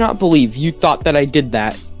cannot believe you thought that I did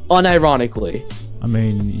that unironically. I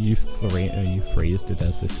mean, you phrased it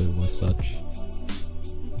as if it was such.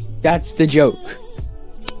 That's the joke.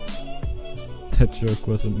 That joke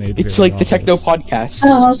wasn't made. It's very like the Techno obvious. Podcast.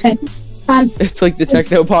 Oh, okay. It's like the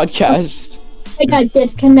Techno Podcast. I got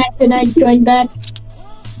disconnected. I joined back.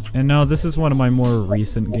 And now this is one of my more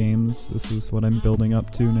recent games. This is what I'm building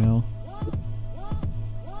up to now.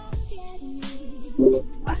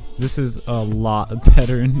 This is a lot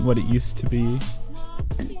better than what it used to be.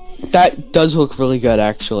 That does look really good,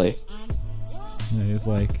 actually. It's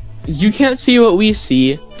like, You can't see what we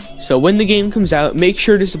see, so when the game comes out, make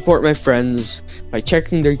sure to support my friends by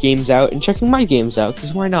checking their games out and checking my games out,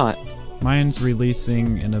 because why not? mine's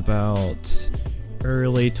releasing in about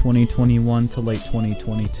early 2021 to late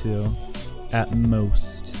 2022 at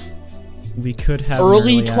most. We could have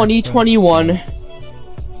Early access. 2021.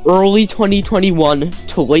 Early 2021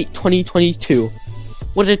 to late 2022.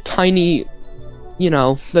 What a tiny,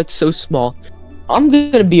 that's so small. I'm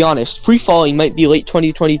gonna be honest, Free Falling might be late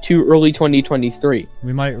 2022, early 2023.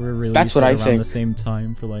 We might release That's what it I around think. the same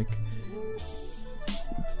time for like.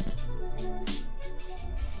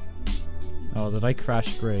 Oh, did I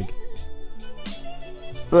crash Greg?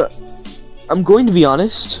 But I'm going to be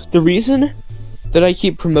honest, the reason that I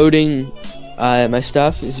keep promoting my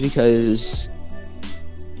stuff is because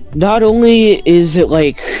not only is it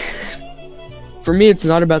like, for me it's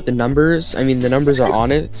not about the numbers. I mean, the numbers are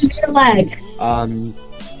honest. Your lag.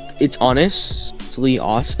 It's honestly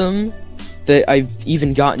awesome that I've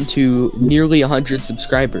even gotten to nearly 100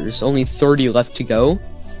 subscribers, only 30 left to go.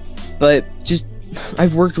 But just,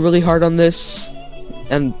 I've worked really hard on this,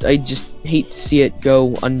 and I just hate to see it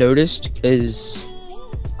go unnoticed, because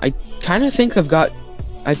I kind of think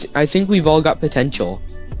I think we've all got potential,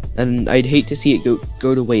 and I'd hate to see it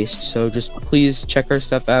go to waste. So just please check our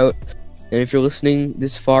stuff out, and if you're listening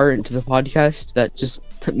this far into the podcast,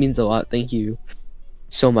 that means a lot. Thank you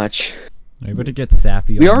so much. I better get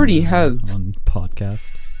sappy. We already have. on podcast.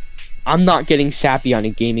 I'm not getting sappy on a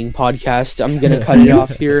gaming podcast. I'm gonna cut it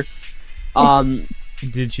off here.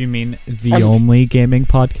 Did you mean the I'm- only gaming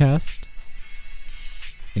podcast?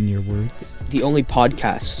 In your words, The only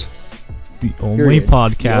podcast. the only Period.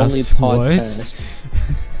 podcast. The only podcast.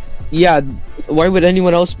 Yeah. Why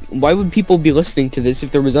would people be listening to this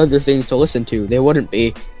if there was other things to listen to? They wouldn't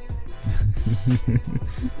be.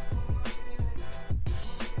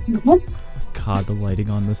 What? God, the lighting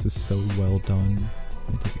on this is so well done.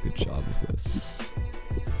 I did a good job of this.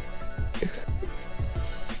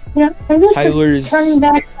 I'm just Tyler's. turning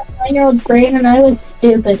back my 9-year-old brain, and I was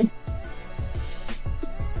stupid.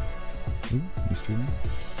 Ooh, you streaming?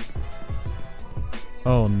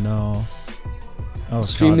 Oh no. Oh,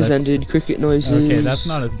 Stream God, has that's- ended. Cricket noises. Okay, that's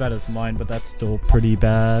not as bad as mine, but that's still pretty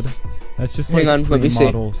bad. That's just Hang like on, free let me see.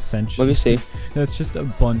 model century. Let me see. That's just a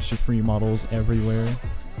bunch of free models everywhere.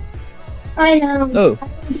 I know. Oh,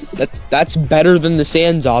 I was- that's better than the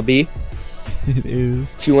Sand Zombie. It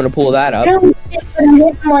is. If you want to pull that up, I was stupid, I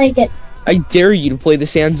didn't like it. I dare you to play the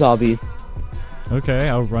Sand Zombie. Okay,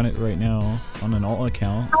 I'll run it right now on an alt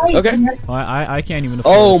account. Okay. I can't even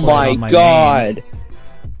afford Oh to play it my on my god. main.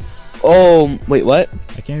 Oh, wait, what?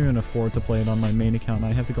 I can't even afford to play it on my main account.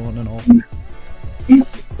 I have to go on an alt.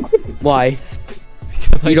 Why?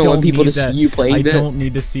 Because You don't want people to see you playing I it? don't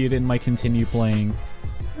need to see it in my continue playing.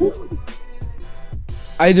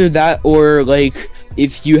 Either that or, like,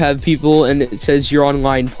 if you have people and it says you're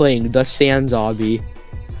online playing the Sand Zombie,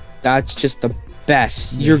 that's just the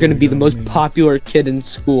best. Yeah, You're gonna here be we the go, most maybe. popular kid in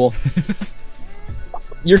school.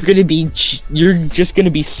 You're just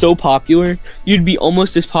gonna be so popular. You'd be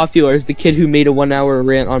almost as popular as the kid who made a 1-hour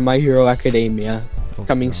rant on My Hero Academia. Oh,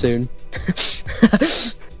 Coming God. soon. I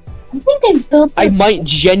think I built I this. might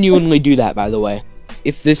genuinely do that, by the way.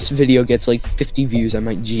 If this video gets like 50 views, I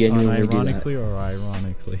might genuinely do that. Unironically or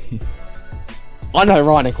ironically?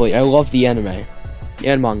 Unironically, I love the anime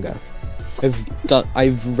and manga.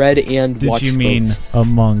 I've read and Did watched you mean both.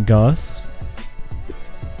 Among Us?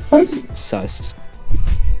 Sus.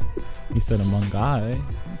 You said Among I.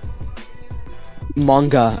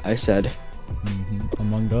 Manga, I said.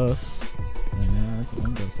 Among Us. Yeah, it's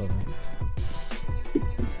Among Us, alright.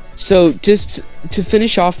 So, just to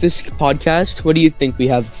finish off this podcast, what do you think? We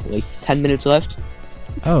have like 10 minutes left?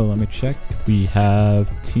 Oh, let me check. We have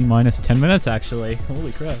T-minus 10 minutes, actually.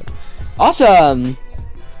 Holy crap. Awesome!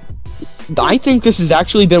 I think this has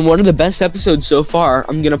actually been one of the best episodes so far.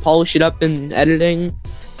 I'm gonna polish it up in editing.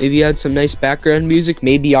 Maybe add some nice background music.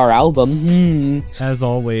 Maybe our album. As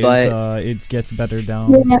always, But- it gets better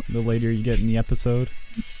down Yeah. the later you get in the episode.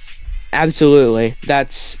 Absolutely.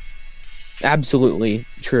 That's absolutely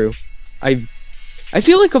true. I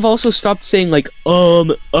feel like I've also stopped saying like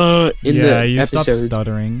in yeah, the you stop episode.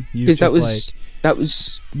 stuttering. You Because just that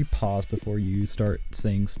was you pause before you start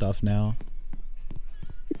saying stuff now.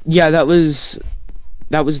 yeah, that was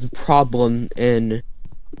the problem in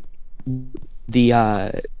the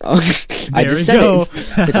I There just we said go. it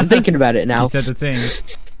because I'm thinking about it now. You said the thing.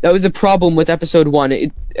 That was the problem with episode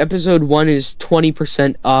 1. Episode 1 is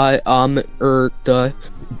 20%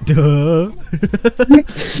 Duh.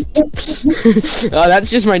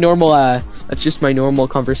 that's just my normal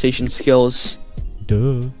conversation skills.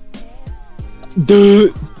 Duh. Duh.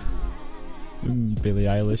 Billie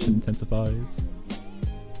Eilish intensifies.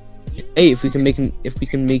 Hey, if we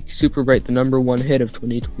can make Super Bright the #1 hit of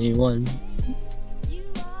 2021.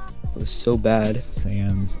 It was so bad.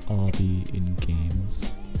 Sans Obby in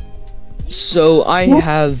games. So I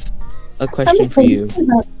have a question for you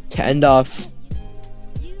to end off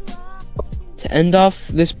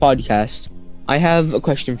this podcast. I have a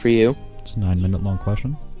question for you. It's a 9-minute long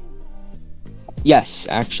question. Yes,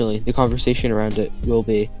 actually, the conversation around it will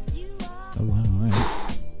be. Oh wow,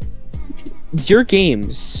 alright. Your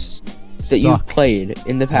games that you've Suck. played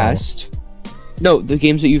in the past. No, the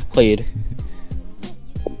games that you've played.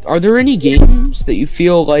 Are there any games that you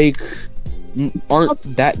feel like aren't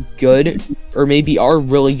that good, or maybe are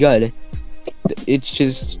really good? It's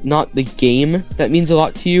just not the game that means a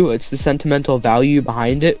lot to you, it's the sentimental value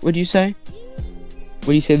behind it, would you say?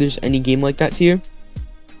 Would you say there's any game like that to you?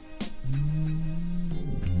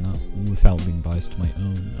 Not without being biased to my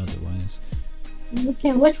own, otherwise.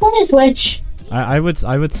 Okay, which one is which? I would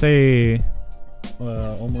say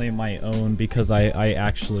only my own, because I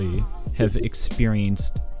actually have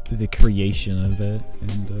experienced the creation of it,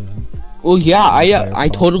 and Well, yeah, entire I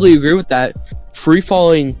totally process. agree with that. Free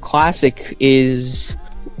Falling Classic is.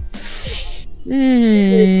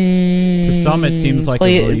 to some it seems like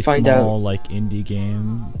play a it really and find small out. like indie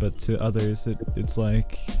game, but to others it's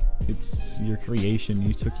like it's your creation.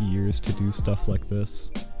 You took years to do stuff like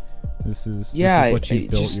this. This is Yeah, what you it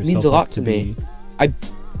built just yourself means a up lot to me. be.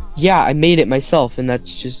 Yeah, I made it myself, and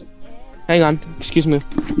that's just. Hang on, excuse me.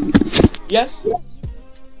 Yes.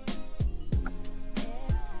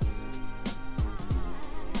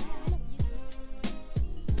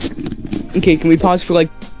 Okay, can we pause for like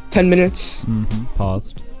 10 minutes?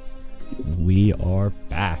 Paused. We are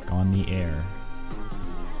back on the air.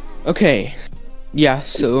 Okay. Yeah,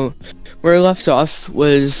 so where I left off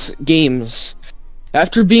was games.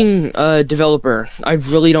 After being a developer, I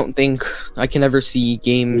really don't think I can ever see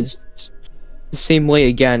games the same way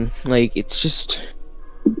again. Like, it's just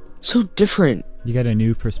so different. You get a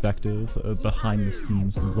new perspective, a behind the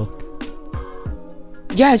scenes look.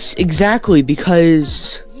 Yes, exactly,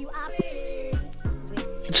 because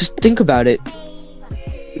just think about it.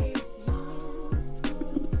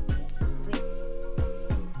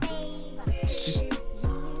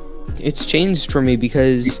 It's changed for me,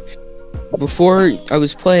 because before I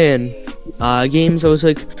was playing games, I was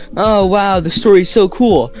like, oh wow, the story's so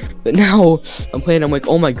cool. But now I'm playing, I'm like,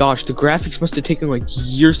 oh my gosh, the graphics must have taken like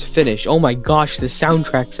years to finish. Oh my gosh, the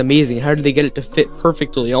soundtrack's amazing. How did they get it to fit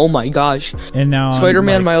perfectly? Oh my gosh. And now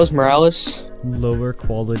Spider-Man like, Miles Morales. lower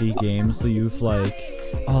quality games, so you've like,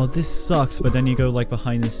 oh, this sucks, but then you go like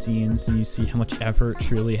behind the scenes and you see how much effort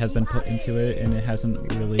truly has been put into it, and it hasn't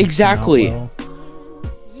really Exactly. come out well.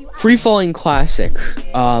 Free Falling Classic.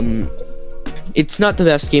 It's not the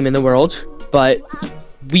best game in the world, but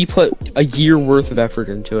we put a year worth of effort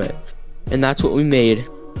into it, and that's what we made.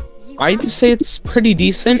 I'd say it's pretty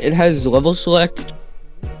decent. It has level select.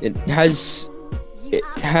 It has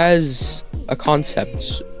a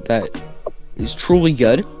concept that is truly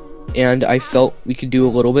good, and I felt we could do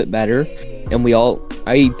a little bit better. And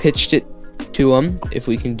I pitched it to them if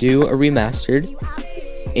we can do a remastered,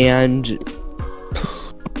 and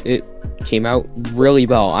it came out really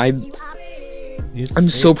well. I'm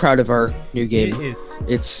so proud of our new game.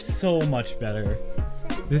 It's so much better.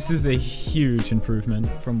 This is a huge improvement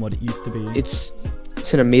from what it used to be. It's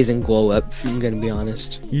an amazing glow up, I'm gonna be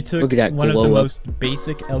honest. You took Look at that one of the glow up. most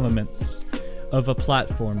basic elements of a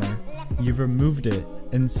platformer, you removed it,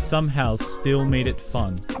 and somehow still made it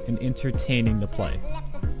fun and entertaining to play.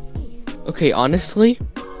 Okay, honestly,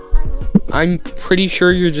 I'm pretty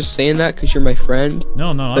sure you're just saying that because you're my friend. No,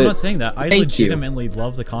 I'm But not saying that. I thank you. legitimately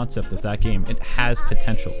love the concept of that game. It has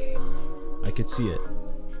potential. I could see it.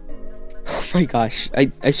 Oh my gosh,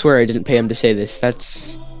 I swear I didn't pay him to say this.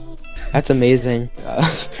 That's amazing.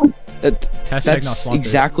 Hashtag not That's sponsored.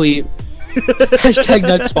 exactly. Hashtag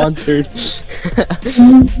not sponsored.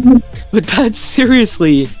 But that's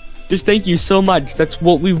seriously. Just thank you so much. That's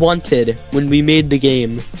what we wanted when we made the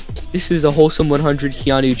game. This is a wholesome 100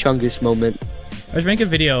 Keanu Chungus moment. I was making a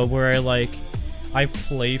video where I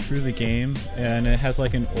play through the game, and it has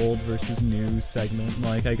like an old versus new segment.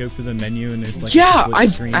 Like I go through the menu and there's like Yeah, a split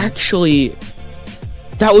I've screen. actually.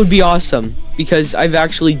 That would be awesome, because I've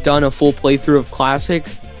actually done a full playthrough of Classic,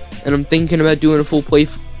 and I'm thinking about doing a full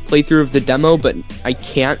playthrough of the demo, but I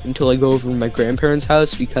can't until I go over to my grandparents'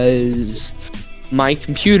 house because my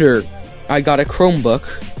computer, I got a Chromebook,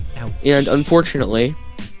 Ouch. and unfortunately,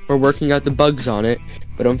 we're working out the bugs on it,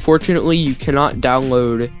 but unfortunately you cannot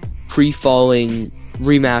download Free Falling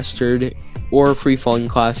Remastered or Free Falling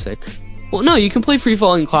Classic. Well, no, you can play Free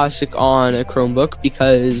Falling Classic on a Chromebook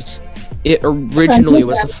because it originally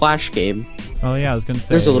was a Flash game. Oh yeah, I was gonna say.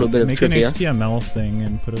 There's a little bit of make trivia. an HTML thing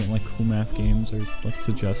and put it in like WhoMath games or like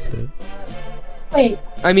suggest it. Wait,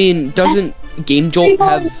 I mean, doesn't GameJolt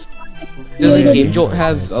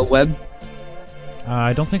have a web?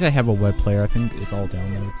 I don't think I have a web player. I think it's all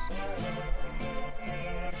downloads.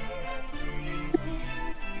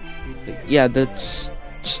 Yeah, that's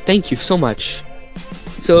just thank you so much.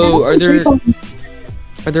 So, are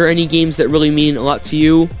there any games that really mean a lot to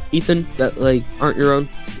you, Ethan, that like aren't your own?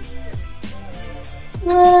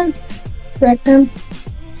 Rec Room.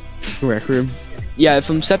 Rec Room. Yeah, if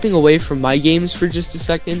I'm stepping away from my games for just a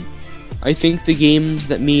second, I think the games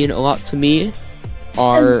that mean a lot to me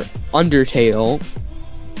are Undertale.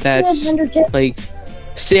 That's Undertale. like,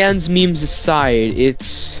 sans memes aside,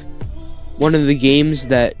 it's one of the games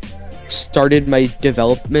that started my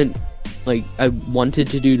development. Like, I wanted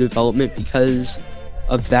to do development because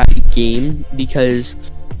of that game, because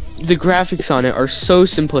the graphics on it are so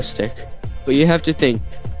simplistic. But you have to think,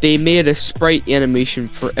 they made a sprite animation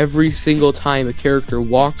for every single time a character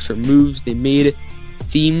walks or moves. They made a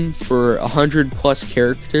theme for 100+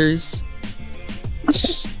 characters.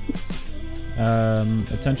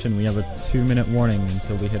 Attention, we have a 2-minute warning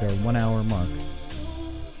until we hit our 1 hour mark.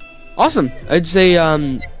 Awesome. I'd say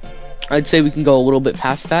we can go a little bit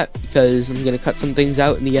past that because I'm gonna cut some things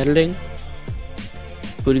out in the editing,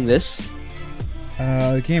 including this.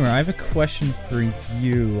 Gamer, I have a question for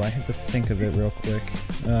you. I have to think of it real quick.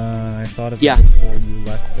 I thought of Yeah. it before you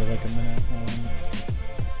left for like a minute.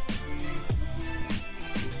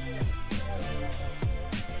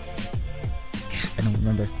 I don't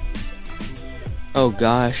remember. Oh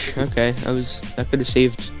gosh. Okay, that could have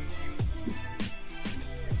saved.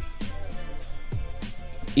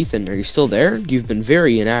 Ethan, are you still there? You've been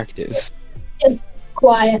very inactive. It's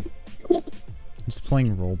quiet. I'm just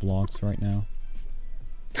playing Roblox right now.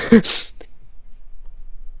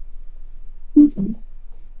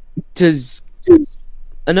 Does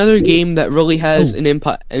another game that really has an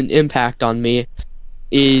impact on me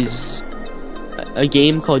is a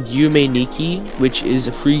game called Yume Nikki, which is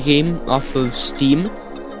a free game off of Steam.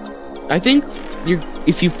 I think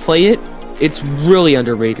if you play it, it's really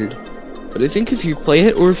underrated. But I think if you play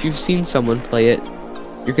it, or if you've seen someone play it,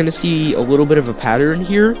 you're gonna see a little bit of a pattern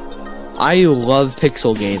here. I love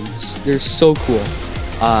pixel games. They're so cool.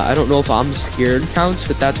 I don't know if I'm Scared counts,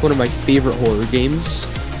 but that's one of my favorite horror games.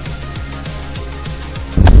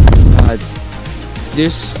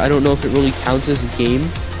 This, I don't know if it really counts as a game.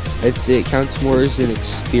 It counts more as an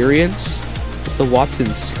experience. The Watson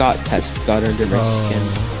Scott test got under my skin.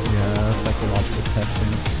 Yeah, psychological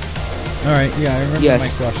testing. Alright, yeah, I remember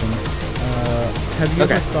Yes. my question. Have you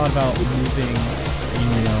Okay. ever thought about moving,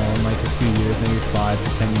 in like a few years, maybe 5 to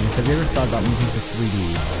 10 years, have you ever thought about moving to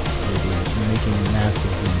 3D? Maybe making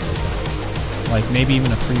massive games like that? Like maybe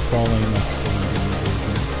even a free-falling, like 3D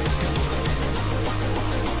version.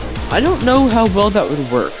 I don't know how well that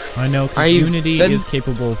would work. I know, because I've Unity been- is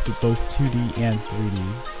capable of both 2D and 3D.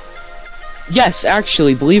 Yes,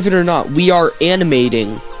 actually, believe it or not, we are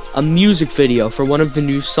animating a music video for one of the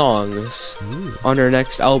new songs Ooh. on our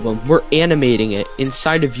next album. We're animating it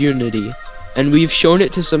inside of Unity, and we've shown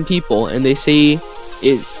it to some people, and they say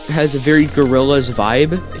it has a very Gorillaz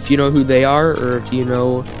vibe. If you know who they are, or if you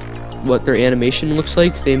know what their animation looks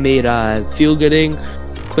like, they made Feel Good Inc.,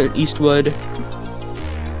 Clint Eastwood,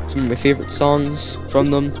 some of my favorite songs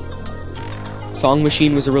from them. Song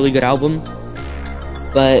Machine was a really good album,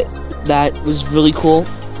 but that was really cool.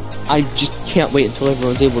 I just can't wait until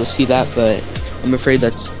everyone's able to see that, but I'm afraid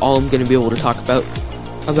that's all I'm going to be able to talk about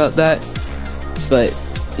that. But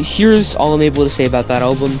here's all I'm able to say about that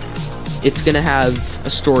album. It's going to have a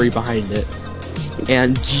story behind it,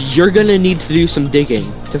 and you're going to need to do some digging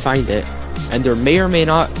to find it, and there may or may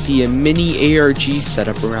not be a mini ARG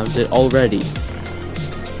setup around it already.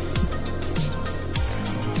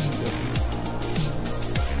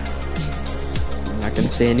 I'm not going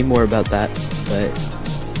to say any more about that, but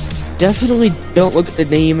definitely don't look at the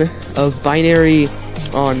name of Binary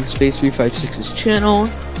on Space356's channel,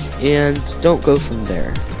 and don't go from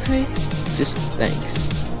there, okay? Just thanks.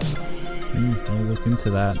 I'll look into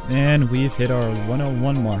that. And we've hit our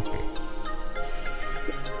 101 mark.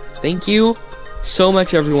 Thank you so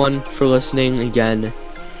much, everyone, for listening again.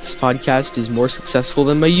 this podcast is more successful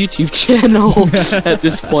than my YouTube channel at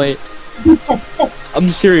this point. I'm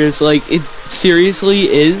serious, like, it seriously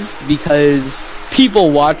is, because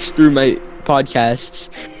people watch through my podcasts,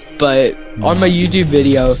 but on my YouTube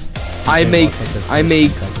video, I make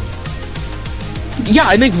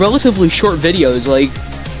relatively short videos. Like,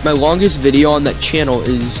 my longest video on that channel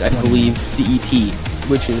is, I believe, the EP,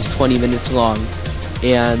 which is 20 minutes long,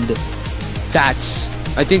 and that's,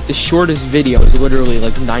 I think the shortest video is literally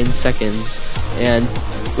like 9 seconds, and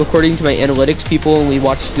according to my analytics, people only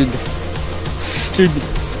watch through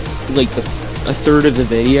a third of the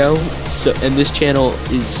video. So, and this channel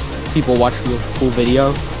is people watch the full video,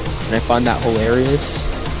 and I find that hilarious.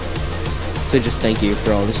 So just thank you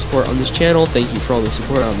for all the support on this channel. Thank you for all the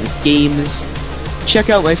support on the games. Check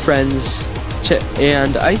out my friends,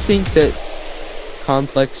 and I think that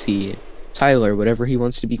Complexy, Tyler, whatever he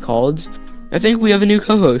wants to be called, I think we have a new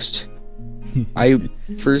co-host. I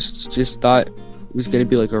first just thought it was going to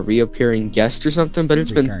be like a reappearing guest or something, but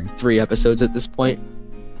it's been 3 episodes at this point.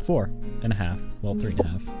 4.5. Well,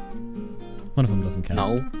 3.5. One of them doesn't count.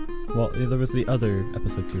 No. Well, there was the other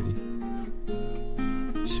episode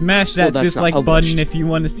 30. Smash that Well, dislike not button published. if you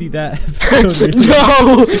want to see that episode.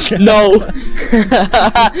 No!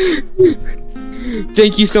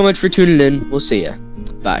 Thank you so much for tuning in. We'll see ya.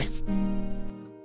 Bye.